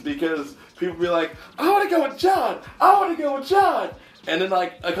 days because people would be like, I want to go with John. I want to go with John. And then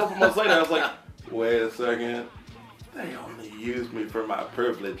like a couple months later, I was like, wait a second. They only used me for my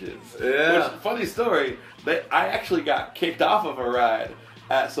privileges. Yeah. Which, funny story, I actually got kicked off of a ride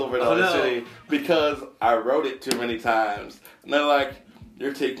at Silver Dollar City because I rode it too many times. And they're like,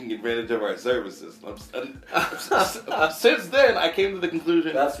 you're taking advantage of our services. Since then, I came to the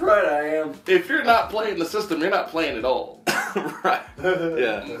conclusion. That's right, I am. If you're not playing the system, you're not playing at all. Right.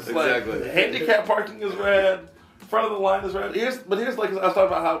 Yeah, exactly. Like, handicap parking is red. Front of the line is red. Here's like I was talking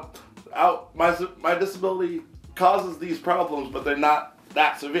about how my disability causes these problems, but they're not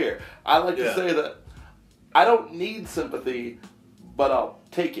that severe. I like to say that I don't need sympathy, but I'll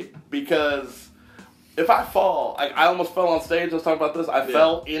take it because if I fall, I almost fell on stage. I was talking about this. I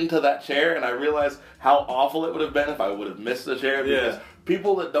fell into that chair, and I realized how awful it would have been if I would have missed the chair. Because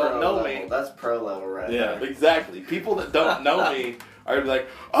people that don't know me, that's pro level, right? there. Exactly. People that don't know me are gonna be like,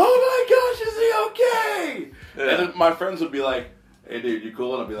 "Oh my gosh, is he okay?" And then my friends would be like, "Hey, dude, you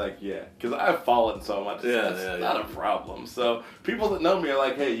cool?" And I'll be like, "Yeah," because I've fallen so much. It's not a problem. So people that know me are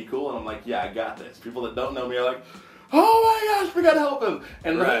like, "Hey, you cool?" And I'm like, "Yeah, I got this." People that don't know me are like, "Oh my gosh, we gotta help him."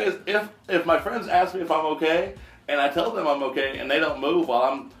 And the thing is, if my friends ask me if I'm okay, and I tell them I'm okay, and they don't move while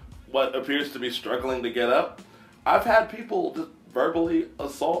I'm what appears to be struggling to get up, I've had people just verbally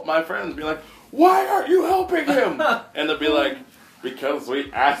assault my friends, be like, "Why aren't you helping him?" And they'll be like, "Because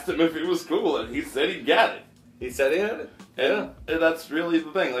we asked him if he was cool, and he said he got it." He said he had it? And that's really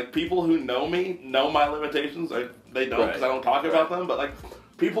the thing. Like, people who know me know my limitations. They don't because I don't talk about them, but like,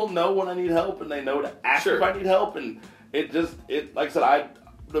 people know when I need help, and they know to ask if I need help, and it like I said,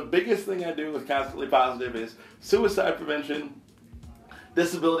 the biggest thing I do with Constantly Positive is suicide prevention,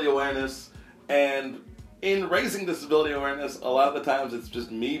 disability awareness, and in raising disability awareness, a lot of the times it's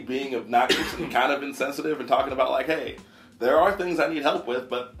just me being obnoxious and kind of insensitive and talking about like, hey, there are things I need help with,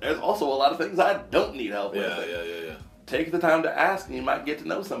 but there's also a lot of things I don't need help with. Yeah. Take the time to ask, and you might get to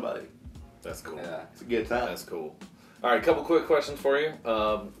know somebody. That's cool. Yeah. It's a good time. That's cool. All right, a couple quick questions for you.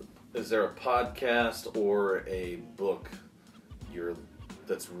 Is there a podcast or a book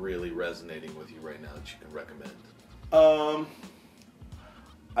that's really resonating with you right now that you can recommend?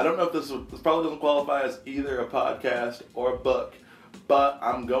 I don't know if this probably doesn't qualify as either a podcast or a book, but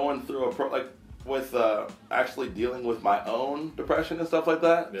I'm going through with actually dealing with my own depression and stuff like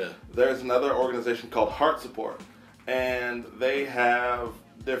that. Yeah. There's another organization called Heart Support, and they have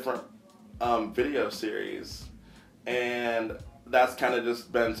different video series, and that's kind of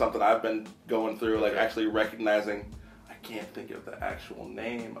just been something I've been going through, like actually recognizing. I can't think of the actual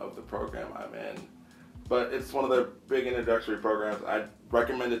name of the program I'm in, but it's one of their big introductory programs. I'd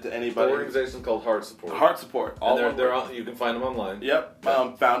recommend it to anybody. The organization called Heart Support. Heart Support. You can find them online. Yep.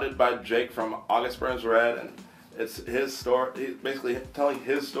 Founded by Jake from August Burns Red, and it's his story. He's basically telling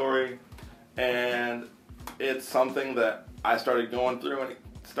his story, and it's something that I started going through, and it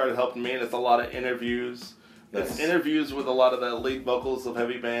started helping me. And it's a lot of interviews. Nice. It's interviews with a lot of the lead vocals of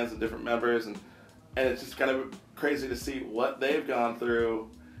heavy bands and different members, and it's just kind of crazy to see what they've gone through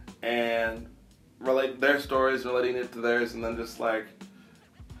and relate their stories, relating it to theirs, and then just like,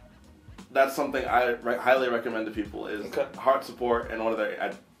 that's something I highly recommend to people is Heart Support, and one of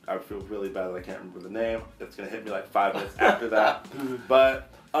their, I feel really bad that I can't remember the name. It's going to hit me like 5 minutes after that. But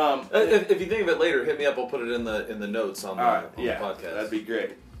if you think of it later, hit me up. I'll put it in the notes on the podcast. That'd be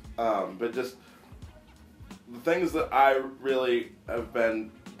great. But just the things that I really have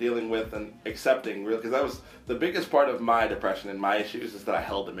been dealing with and accepting, really, because that was the biggest part of my depression and my issues, is that I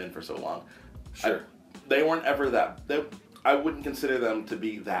held them in for so long. Sure. They weren't ever I wouldn't consider them to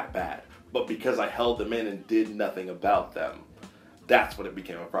be that bad, but because I held them in and did nothing about them, that's when it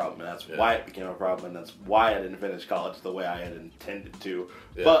became a problem, and that's why it became a problem, and that's why I didn't finish college the way I had intended to.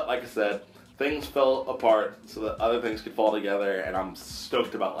 Yeah. But like I said, things fell apart so that other things could fall together, and I'm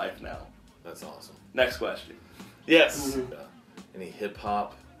stoked about life now. That's awesome. Next question. Yes. Any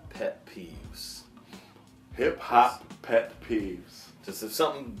hip-hop pet peeves? Hip-hop pet peeves. Just if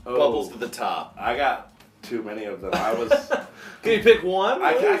something bubbles to the top. I got too many of them. I was. Can you pick one?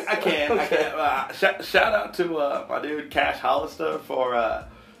 I can. I can. Shout out to my dude Cash Hollister for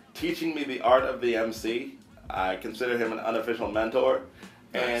teaching me the art of the MC. I consider him an unofficial mentor,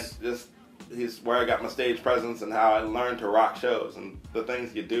 Nice. and he's where I got my stage presence and how I learned to rock shows and the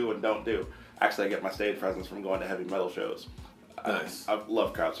things you do and don't do. Actually, I get my stage presence from going to heavy metal shows. Nice. I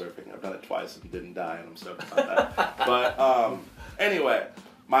love crowd surfing. I've done it twice and didn't die, and I'm stoked about that. But anyway,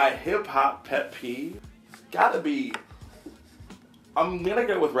 my hip hop pet peeve gotta be. I'm gonna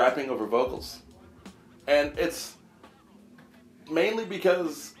go with rapping over vocals, and it's mainly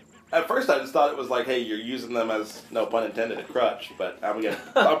because at first I just thought it was like, hey, you're using them as, no pun intended, a crutch. But I'm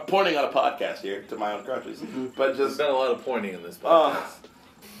pointing on a podcast here to my own crutches. But There's just been a lot of pointing in this podcast.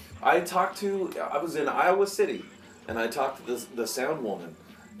 I was in Iowa City, and I talked to the sound woman,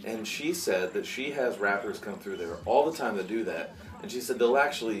 and she said that she has rappers come through there all the time to do that, and she said they'll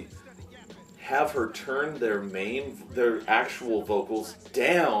actually have her turn their actual vocals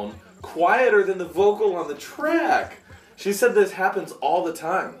down quieter than the vocal on the track. She said this happens all the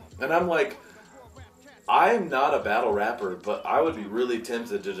time, and I'm like, I am not a battle rapper, but I would be really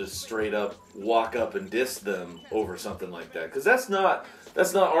tempted to just straight up walk up and diss them over something like that, because that's not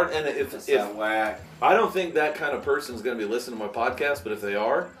art. And if whack. I don't think that kind of person is going to be listening to my podcast, but if they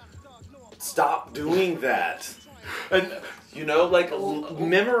are, stop doing that. And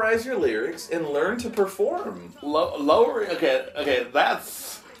memorize your lyrics and learn to perform. lower. Okay,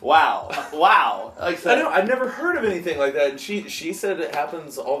 that's wow. Like I I said, know, I've never heard of anything like that, and she said it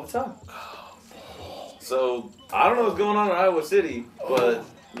happens all the time. So I don't know what's going on in Iowa City, but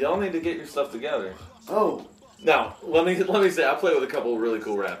y'all need to get your stuff together. Oh. Now, let me say, I play with a couple of really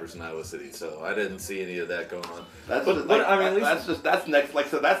cool rappers in Iowa City, so I didn't see any of that going on. That's next. Like I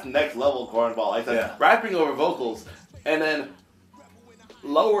said, that's next level cornball. Like I said, Yeah. rapping over vocals, and then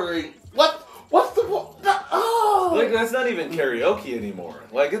lowering. What's the? Oh. Like, that's not even karaoke anymore.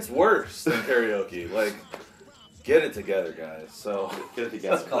 Like, it's worse than karaoke. Like, get it together, guys. So Get it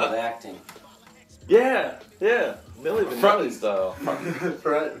together. It's called acting. yeah, Milli Vanilli style.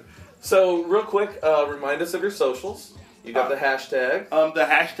 Right. So, real quick, remind us of your socials. You got the hashtag. The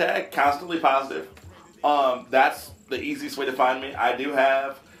hashtag constantly positive. That's the easiest way to find me. I do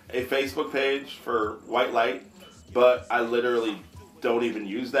have a Facebook page for White Light, but I literally don't even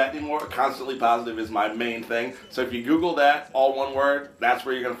use that anymore. Constantly positive is my main thing. So if you Google that, all one word, that's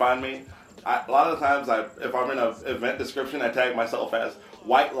where you're gonna find me. A lot of the times, if I'm in an event description, I tag myself as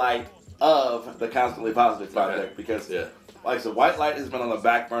White Light of the Constantly Positive Project because, like I said, White Light has been on the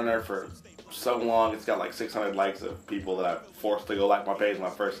back burner for so long. It's got like 600 likes of people that I've forced to go like my page when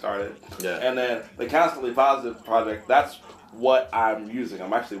I first started. Yeah. And then the Constantly Positive Project, that's what I'm using.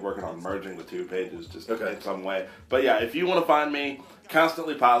 I'm actually working on merging the two pages just in some way. But yeah, if you want to find me,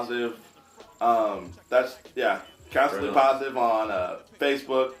 Constantly Positive, Constantly Positive on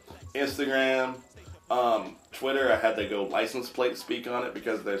Facebook, Instagram, Twitter. I had to go license plate speak on it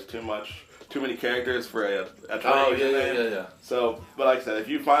because there's too many characters for a name. Yeah. So, but like I said, if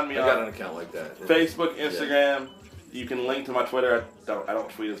you find me I on got an account like that. Facebook, Instagram, you can link to my Twitter. I don't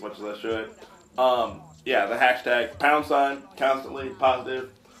tweet as much as I should. The hashtag # constantly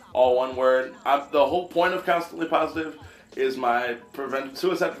positive, all one word. The whole point of Constantly Positive is my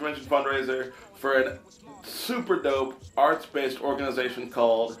suicide prevention fundraiser for a super dope arts-based organization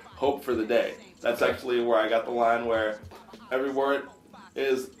called Hope for the Day. That's actually where I got the line where every word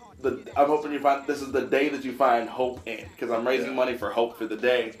is I'm hoping you find this is the day that you find hope in, because I'm raising money for Hope for the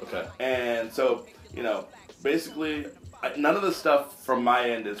Day. Okay. And so, basically, none of the stuff from my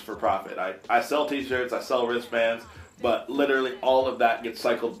end is for profit. I sell t-shirts, I sell wristbands, but literally all of that gets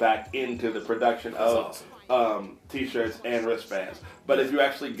cycled back into the production of t-shirts and wristbands. But if you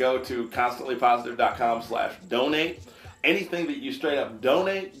actually go to constantlypositive.com/donate, anything that you straight up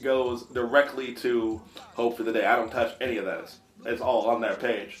donate goes directly to Hope for the Day. I don't touch any of that. It's all on their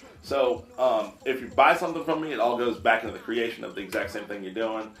page. So if you buy something from me, it all goes back into the creation of the exact same thing you're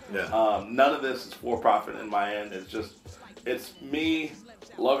doing. Yeah. None of this is for profit in my end. It's me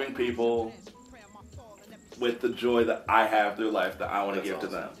loving people with the joy that I have through life that I want to give to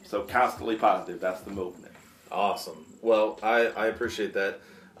them. So Constantly Positive, that's the movement. Awesome. Well, I appreciate that.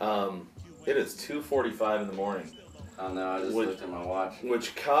 It is 2:45 in the morning. Oh no, I just looked at my watch.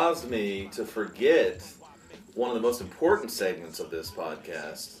 Which caused me to forget one of the most important segments of this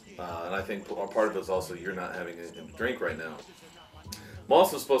podcast. And I think part of it is also you're not having anything to drink right now. I'm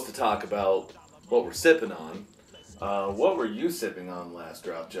also supposed to talk about what we're sipping on. What were you sipping on last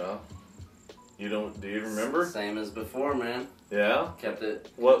drop, Jaw? Do you remember? Same as before, man. Yeah? Kept it.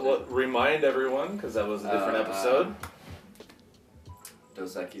 What remind everyone, because that was a different episode.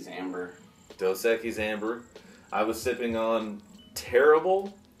 Dos Equis Amber. Dos Equis Amber. I was sipping on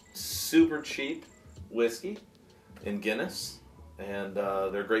terrible, super cheap whiskey in Guinness. And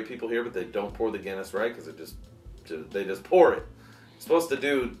they're great people here, but they don't pour the Guinness right because they just pour it. It's supposed to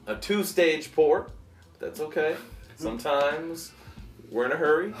do a 2-stage pour. That's okay. Sometimes we're in a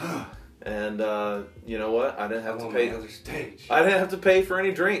hurry. And you know what? I didn't have to pay. I didn't have to pay for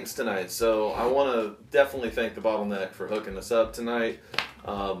any drinks tonight, so I want to definitely thank the Bottleneck for hooking us up tonight.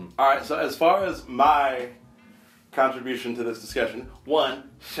 All right. So as far as my contribution to this discussion, 1,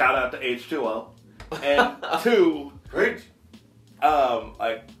 shout out to H2O, and 2, Preach.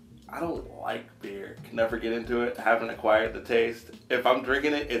 like I don't like beer. Can never get into it. Haven't acquired the taste. If I'm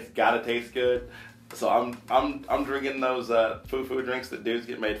drinking it, it's gotta taste good. So I'm drinking those foo drinks that dudes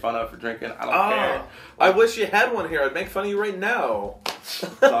get made fun of for drinking. I don't care. I wish you had one here. I'd make fun of you right now. It's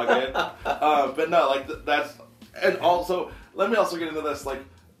all good. But no, like that's, and also let me also get into this. Like,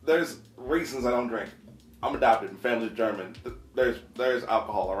 there's reasons I don't drink. I'm adopted. My family's German. There's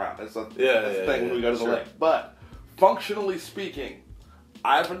alcohol around. That's a thing when we go to the lake. But functionally speaking,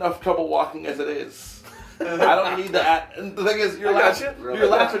 I have enough trouble walking as it is. I don't need that. And the thing is, you're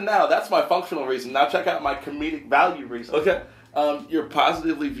laughing now. That's my functional reason. Now check out my comedic value reason. Okay. You're a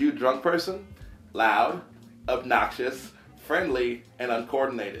positively viewed drunk person. Loud, obnoxious, friendly, and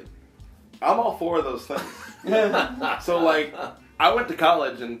uncoordinated. I'm all 4 of those things. So, like, I went to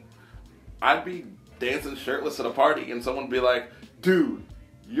college and I'd be dancing shirtless at a party and someone would be like, dude,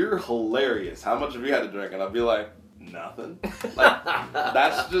 you're hilarious. How much have you had to drink? And I'd be like, nothing. Like,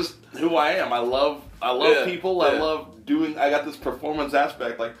 that's just who I am. I love people. Yeah. I love doing. I got this performance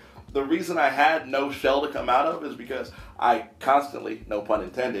aspect. Like, the reason I had no shell to come out of is because I constantly, no pun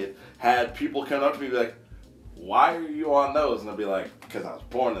intended, had people come up to me and be like, why are you on those? And I'd be like, because I was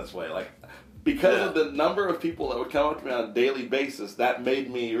born this way. Like, because of the number of people that would come up to me on a daily basis, that made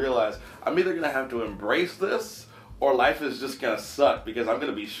me realize I'm either going to have to embrace this or life is just going to suck because I'm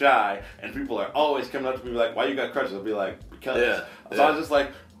going to be shy and people are always coming up to me like, why you got crutches? I'll be like, because. So I was just like,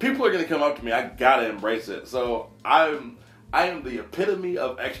 people are going to come up to me. I got to embrace it. So I am the epitome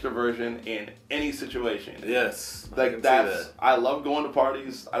of extroversion in any situation. Yes. Like, I love going to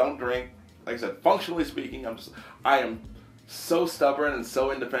parties. I don't drink. Like I said, functionally speaking, I am so stubborn and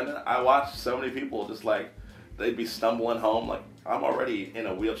so independent. I watch so many people just like, they'd be stumbling home. Like, I'm already in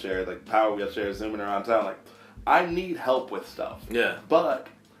a wheelchair, like power wheelchair, zooming around town. Like, I need help with stuff. Yeah. But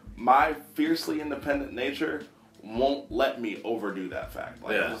my fiercely independent nature won't let me overdo that fact.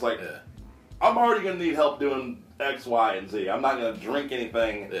 Like, I'm just like, I'm already going to need help doing X, Y, and Z. I'm not going to drink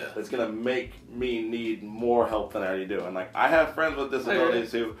anything that's going to make me need more help than I already do. And like, I have friends with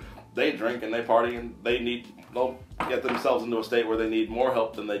disabilities who, they drink and they party and they'll get themselves into a state where they need more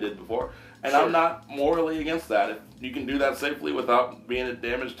help than they did before. And I'm not morally against that. If you can do that safely without being a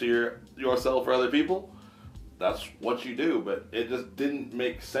damage to yourself or other people, that's what you do. But it just didn't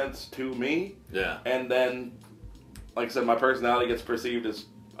make sense to me. Yeah. And then, like I said, my personality gets perceived as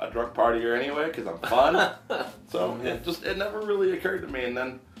a drunk partier anyway because I'm fun. So it never really occurred to me. And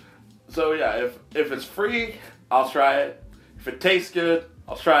then, so yeah, if it's free, I'll try it. If it tastes good,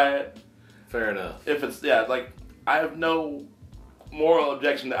 I'll try it. Fair enough. If it's, like, I have no moral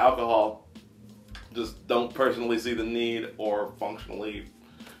objection to alcohol. Just don't personally see the need or functionally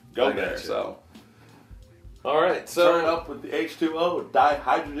go there. So, all right. So turn up with the H2O,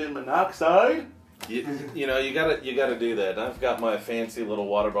 dihydrogen monoxide. You know, you gotta do that. I've got my fancy little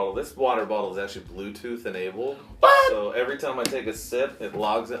water bottle. This water bottle is actually Bluetooth enabled. What? So every time I take a sip, it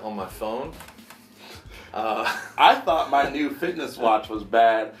logs it on my phone. I thought my new fitness watch was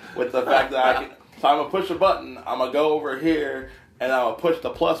bad with the fact that so I'm gonna push a button, I'm gonna go over here, and I'm gonna push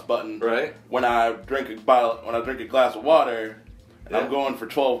the plus button. Right. When I drink a glass of water, and I'm going for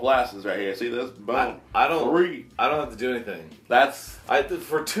 12 glasses right here. See this? Boom. I don't have to do anything.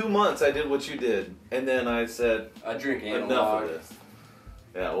 For 2 months I did what you did, and then I said I drink enough of this.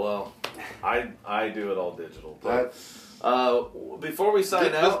 Yeah, well, I do it all digital. Before we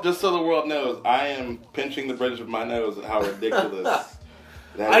sign out, just so the world knows, I am pinching the bridge of my nose at how ridiculous.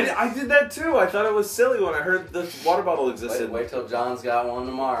 I did that too. I thought it was silly when I heard this water bottle existed. Wait till John's got one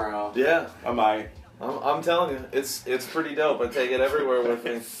tomorrow. Yeah, I'm telling you, it's pretty dope. I take it everywhere with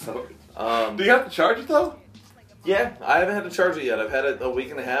me. Do you have to charge it though? Yeah, I haven't had to charge it yet. I've had it a week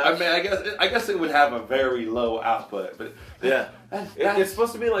and a half. I mean, I guess it would have a very low output, but yeah, it's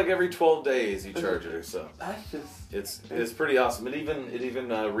supposed to be like every 12 days you charge it. So it's pretty awesome. It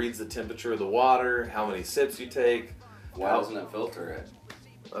even reads the temperature of the water, how many sips you take. Why doesn't it filter it?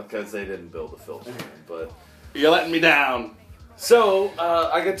 Because they didn't build a filter, but you're letting me down. So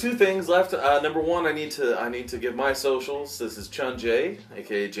I got two things left. Number one, I need to give my socials. This is Chun J,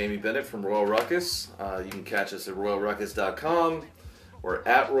 aka Jamie Bennett from Royal Ruckus. You can catch us at royalruckus.com. We're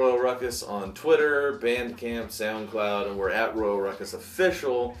at Royal Ruckus on Twitter, Bandcamp, SoundCloud, and we're at Royal Ruckus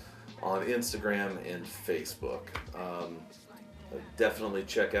Official on Instagram and Facebook. Definitely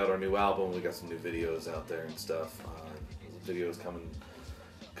check out our new album. We got some new videos out there and stuff. Videos coming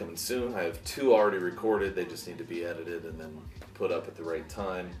soon. I have 2 already recorded. They just need to be edited and then put up at the right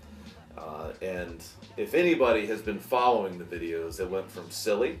time. And if anybody has been following the videos, it went from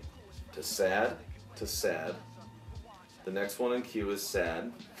silly to sad to sad. The next one in queue is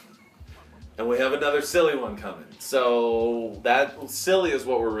sad. And we have another silly one coming. So that silly is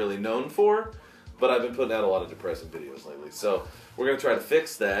what we're really known for. But I've been putting out a lot of depressing videos lately. So we're going to try to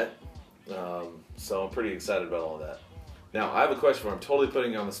fix that. So I'm pretty excited about all of that. Now, I have a question where I'm totally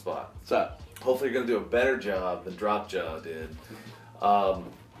putting you on the spot. What's up? Hopefully you're going to do a better job than Drop Jaw did. Right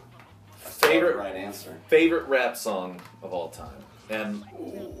answer. Favorite rap song of all time. And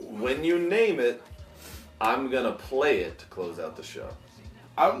when you name it, I'm going to play it to close out the show.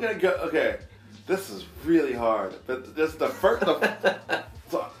 I'm going to go, okay, this is really hard. But this the first,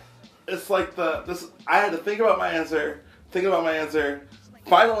 so it's like I had to think about my answer.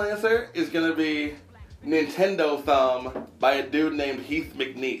 Final answer is going to be Nintendo Thumb by a dude named Heath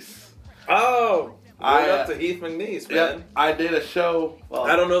McNeese. Oh! Up to Heath McNeese, man. Yeah, I did a show. Well,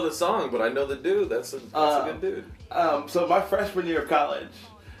 I don't know the song, but I know the dude. That's a good dude. So my freshman year of college,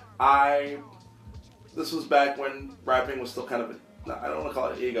 this was back when rapping was still kind of I don't want to call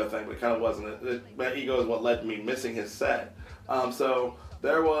it an ego thing, but it kind of wasn't. My ego is what led to me missing his set. So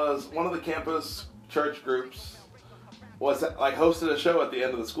there was one of the campus church groups hosted a show at the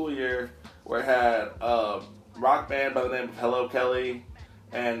end of the school year where it had a rock band by the name of Hello Kelly,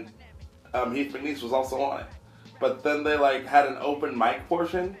 and Heath McNeese was also on it. But then they had an open mic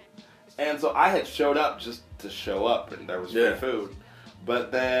portion, and so I had showed up just to show up, and there was free food.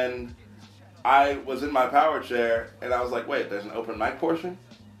 But then I was in my power chair, and I was like, wait, there's an open mic portion?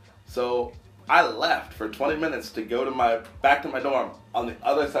 So I left for 20 minutes to go back to my dorm on the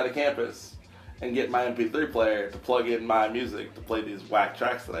other side of campus and get my MP3 player to plug in my music to play these whack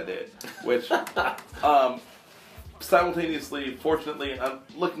tracks that I did, which simultaneously, fortunately, and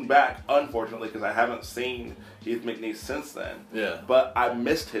looking back, unfortunately, because I haven't seen Heath McNeese since then, but I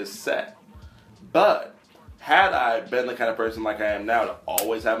missed his set. But had I been the kind of person like I am now to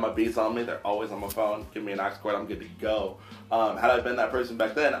always have my beats on me, they're always on my phone, give me an aux cord, I'm good to go. Had I been that person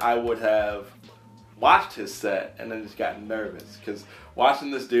back then, I would have watched his set and then just got nervous, because watching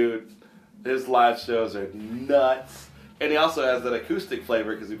this dude, his live shows are nuts, and he also has that acoustic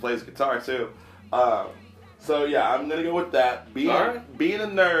flavor because he plays guitar too. So yeah, I'm gonna go with that. Being a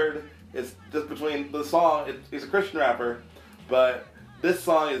nerd is just between the song. He's a Christian rapper, but this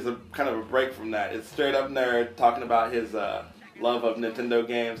song is a kind of a break from that. It's straight up nerd talking about his love of Nintendo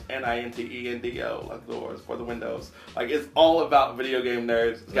games, Nintendo, like the doors for the windows. It's all about video game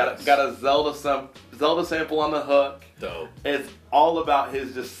nerds. It's got a Zelda sample on the hook. Dope. It's all about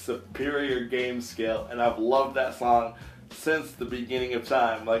his just superior game skill, and I've loved that song since the beginning of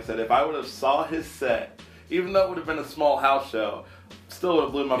time. Like I said, if I would have saw his set, even though it would have been a small house show, still would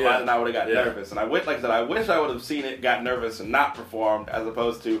have blew my mind, and I would have got nervous. And I wish I would have seen it, got nervous, and not performed, as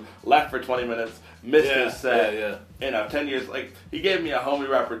opposed to left for 20 minutes, missed his set. 10 years, he gave me a homie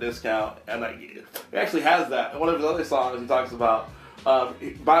rapper discount, and he actually has that. One of his other songs, he talks about,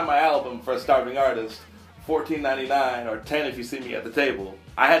 buy my album for a starving artist, $14.99 or $10 if you see me at the table.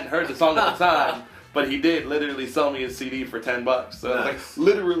 I hadn't heard the song at the time, but he did literally sell me his CD for $10. So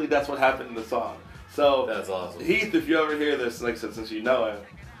literally that's what happened in the song. So that's awesome. Heath, if you ever hear this, since you know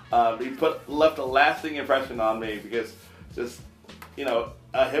him, he left a lasting impression on me, because just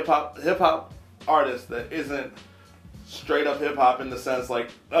a hip hop artist that isn't straight up hip hop in the sense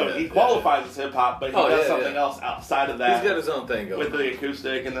he qualifies as hip hop, but he does something else outside of that. He's got his own thing going with the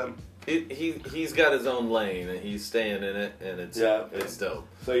acoustic and the. He's got his own lane, and he's staying in it, and it's dope.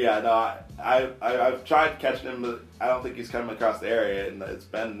 So I've tried catching him, but I don't think he's coming across the area, and it's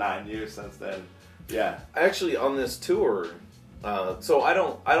been 9 years since then. Yeah. Actually, on this tour, so I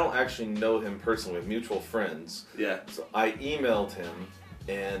don't actually know him personally. We have mutual friends. Yeah. So I emailed him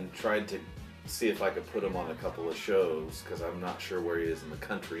and tried to see if I could put him on a couple of shows, because I'm not sure where he is in the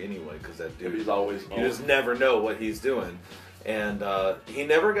country anyway, because that dude, he's always you just never know what he's doing. And he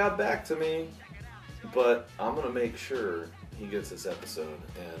never got back to me, but I'm going to make sure he gets this episode.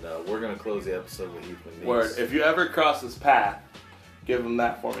 And we're going to close the episode with Heath McNeese. Word. If you ever cross his path, give him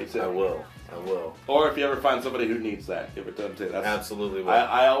that for me too. I will. Or if you ever find somebody who needs that, give it to them too. Absolutely will.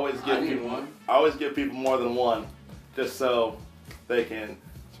 I always give people more than one, just so they can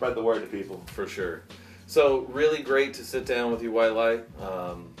spread the word to people. For sure. So really great to sit down with you, White Light.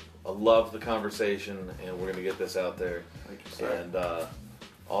 I love the conversation, and we're going to get this out there. Thank you, sir. And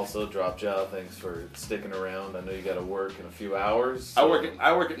also, Drop Jaw, thanks for sticking around. I know you got to work in a few hours. So I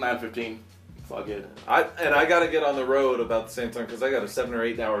work at 9:15. It's all good. I got to get on the road about the same time because I got a 7 or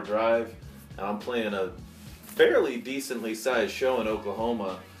 8 hour drive, and I'm playing a fairly decently sized show in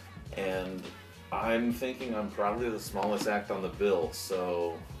Oklahoma, and I'm thinking I'm probably the smallest act on the bill.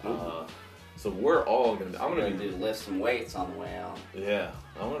 So. So we're all gonna. I'm gonna do lift some weights on the way out. Yeah,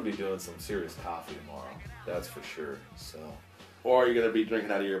 I'm gonna be doing some serious coffee tomorrow. That's for sure. So. Or you're gonna be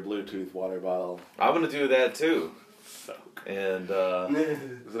drinking out of your Bluetooth water bottle. I'm gonna do that too. So. And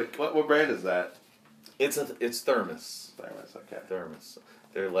is it what brand is that? It's Thermos. Thermos, okay. Thermos.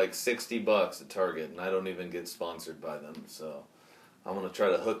 They're like $60 at Target, and I don't even get sponsored by them. So I'm gonna try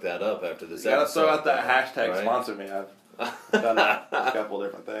to hook that up after this. You gotta episode, throw out that hashtag right? sponsor me. I've done a couple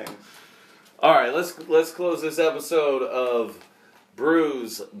different things. All right, let's close this episode of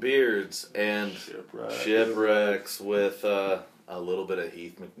Brews, Beards, and Shipwrecks with a little bit of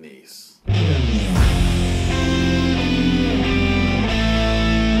Heath McNeese.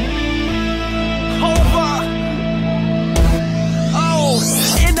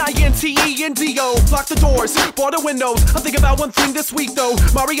 N-I-N-T-E-N-D-O. Lock the doors, bar the windows. I think about one thing this week though.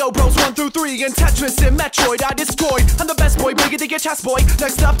 Mario Bros 1 through 3 and Tetris and Metroid I destroyed. I'm the best boy, bigger than your chest boy.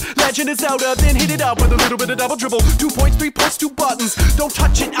 Next up, Legend of Zelda, then hit it up with a little bit of double dribble. 2 points, 3 points, 2 buttons. Don't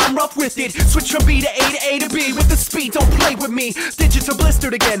touch it, I'm rough with it. Switch from B to A to A to B with the speed. Don't play with me. Digits are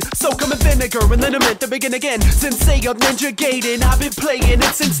blistered again. Soak 'em in vinegar and then I'm in to begin again. Sensei of Ninja Gaiden, I've been playing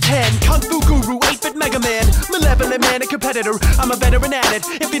it since 10. Kung Fu Guru, 8-bit Mega Man. Malevolent man, a competitor. I'm a veteran at it.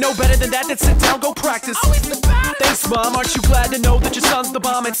 If you know better than that, then sit down, go practice. Thanks, Mom. Aren't you glad to know that your son's the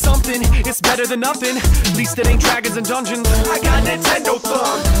bomb at something? It's better than nothing. At least it ain't dragons and dungeons. I got Nintendo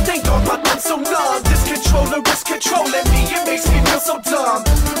thumb. Thank God my thumb's so numb. This controller is controlling me. It makes me feel so dumb.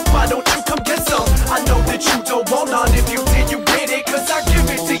 Why don't you come get some? I know that you don't want none. If you did, you get it, cause I give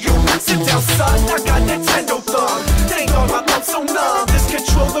it to you. Sit down, son. I got Nintendo thumb. Thank God my thumb's so numb. This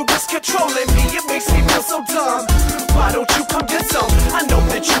controller is controlling me. It makes me feel so dumb. Why don't you come get some? I know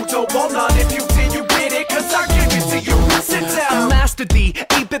that you don't want none. If you did, you get it, cause I give it to you. Sit down. I mastered the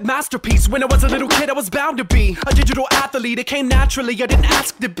 8-bit masterpiece. When I was a little kid, I was bound to be a digital athlete. It came naturally, I didn't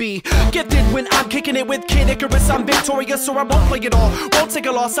ask to be gifted. When I'm kicking it with Kid Icarus, I'm victorious, so I won't play it all. Won't take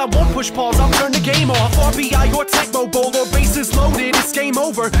a loss, I won't push pause, I'll turn the game off. RBI or Tecmo Bowl or bases loaded, it's game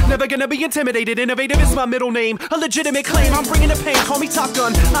over. Never gonna be intimidated, innovative is my middle name. A legitimate claim, I'm bringing the pain, call me Top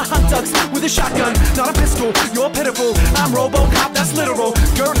Gun. I hunt ducks with a shotgun, not a pistol, you're pitiful. I'm RoboCop, that's literal.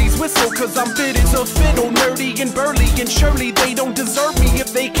 Girlies whistle, cause I'm fitted to fiddle. Nerdy and burly, and surely they don't deserve me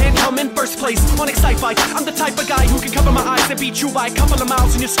if they can't come in first place. On Excite-Fi, I'm the type of guy who can cover my eyes and beat you by a couple of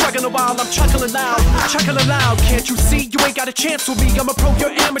miles. And you're struggling while I'm chuckling loud, chuckling loud. Can't you see? You ain't got a chance with me. I'm a pro,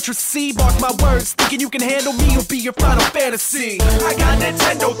 you're amateur. See, mark my words. Thinking you can handle me will be your final fantasy. I got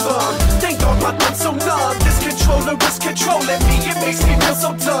Nintendo thumb. Thank God my thumb's so numb. This controller is controlling me. It makes me feel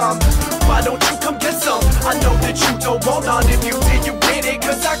so dumb. Why don't you come get some? I know that you don't want none. If you did, you get it,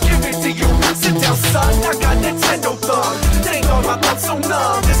 cause I give it to you. Sit down, son. I got Nintendo thumb. Thank God my thumb's so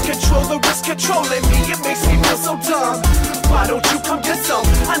numb. This controller is controlling me. It makes me feel so dumb. Why don't you come get some?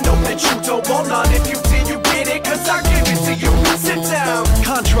 I know that you don't want none. If you did, you get it, cause I give it to you. Sit down.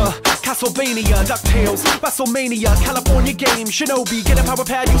 Contra, Castlevania, DuckTales, WrestleMania, California Games, Shinobi, get a power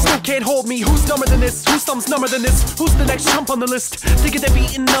pad, you still can't hold me. Who's dumber than this? Whose thumb's number than this? Who's the next chump on the list? Thinking they're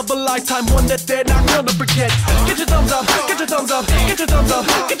beating of a lifetime, one that they're not gonna forget. Get your thumbs up, get your thumbs up, get your thumbs up,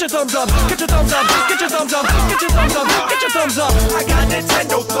 get your thumbs up, get your thumbs up, get your thumbs up, get your thumbs up, get your thumbs up. I got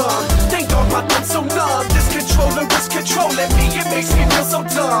Nintendo thumb. Thank God my thumb's so numb. This controller is controlling me. It makes me feel so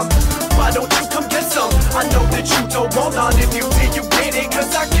dumb. Why don't you come get some? I know that you don't want none. If you did, you get it,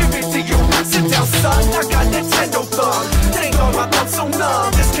 cause I give it to you. Sit down, son. I got Nintendo thumb. Thank God my thumb's so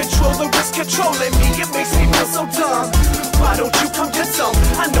numb. This controller is controlling me. It makes me feel so dumb. Why don't you come get some?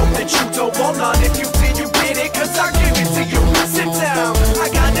 I know that you don't want none. If you did, you get it, cause I give it to you. Sit down. I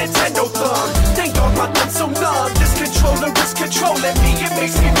got Nintendo thumb. Thank God my thumb's so numb. This controller is controlling me. It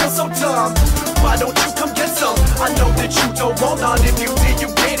makes me feel so dumb. Why don't you come get some? I know that you don't want none. If you did,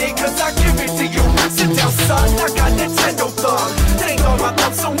 you get it, cause I give it to you. Sit down, son. I got Nintendo thumb. Thank God my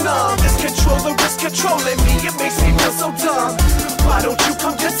thumb's so numb. This controller is controlling me. It makes me feel so dumb. Why don't you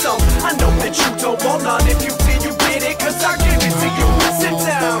come get some? I know that you don't want none. If you did, you get it, cause I give it to you. Sit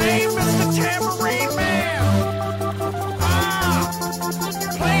down. Hey, Mr. Tambourine Man.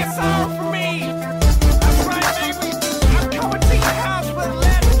 Play a song for me. That's right, baby. I'm coming to your house with a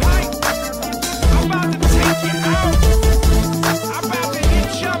lead pipe. I'm about to take you out. I'm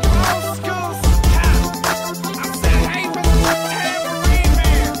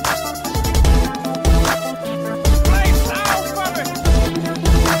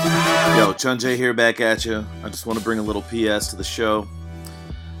John Jay here, back at you. I just want to bring a little PS to the show.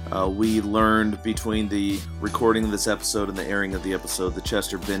 We learned between the recording of this episode and the airing of the episode that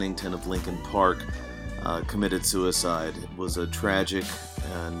Chester Bennington of Linkin Park committed suicide. It was a tragic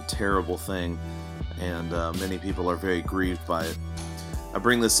and terrible thing, and many people are very grieved by it. I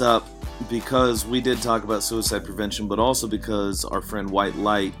bring this up because we did talk about suicide prevention, but also because our friend White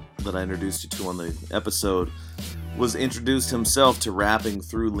Light, that I introduced you to on the episode, was introduced himself to rapping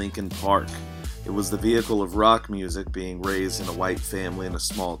through Linkin Park. It was the vehicle of rock music, being raised in a white family in a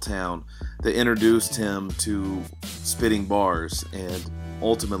small town, that introduced him to spitting bars and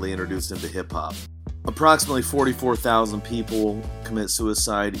ultimately introduced him to hip-hop. Approximately 44,000 people commit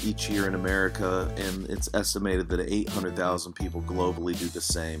suicide each year in America, and it's estimated that 800,000 people globally do the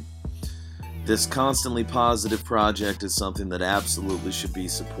same. This constantly positive project is something that absolutely should be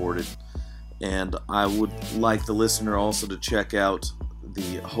supported, and I would like the listener also to check out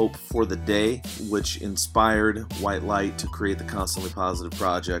the Hope for the Day, which inspired White Light to create the Constantly Positive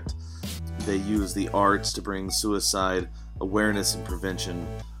Project. They use the arts to bring suicide awareness and prevention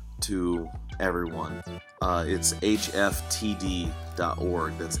to everyone. It's hftd.org.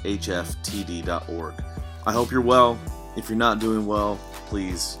 That's hftd.org. I hope you're well. If you're not doing well,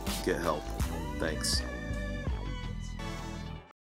 please get help. Thanks.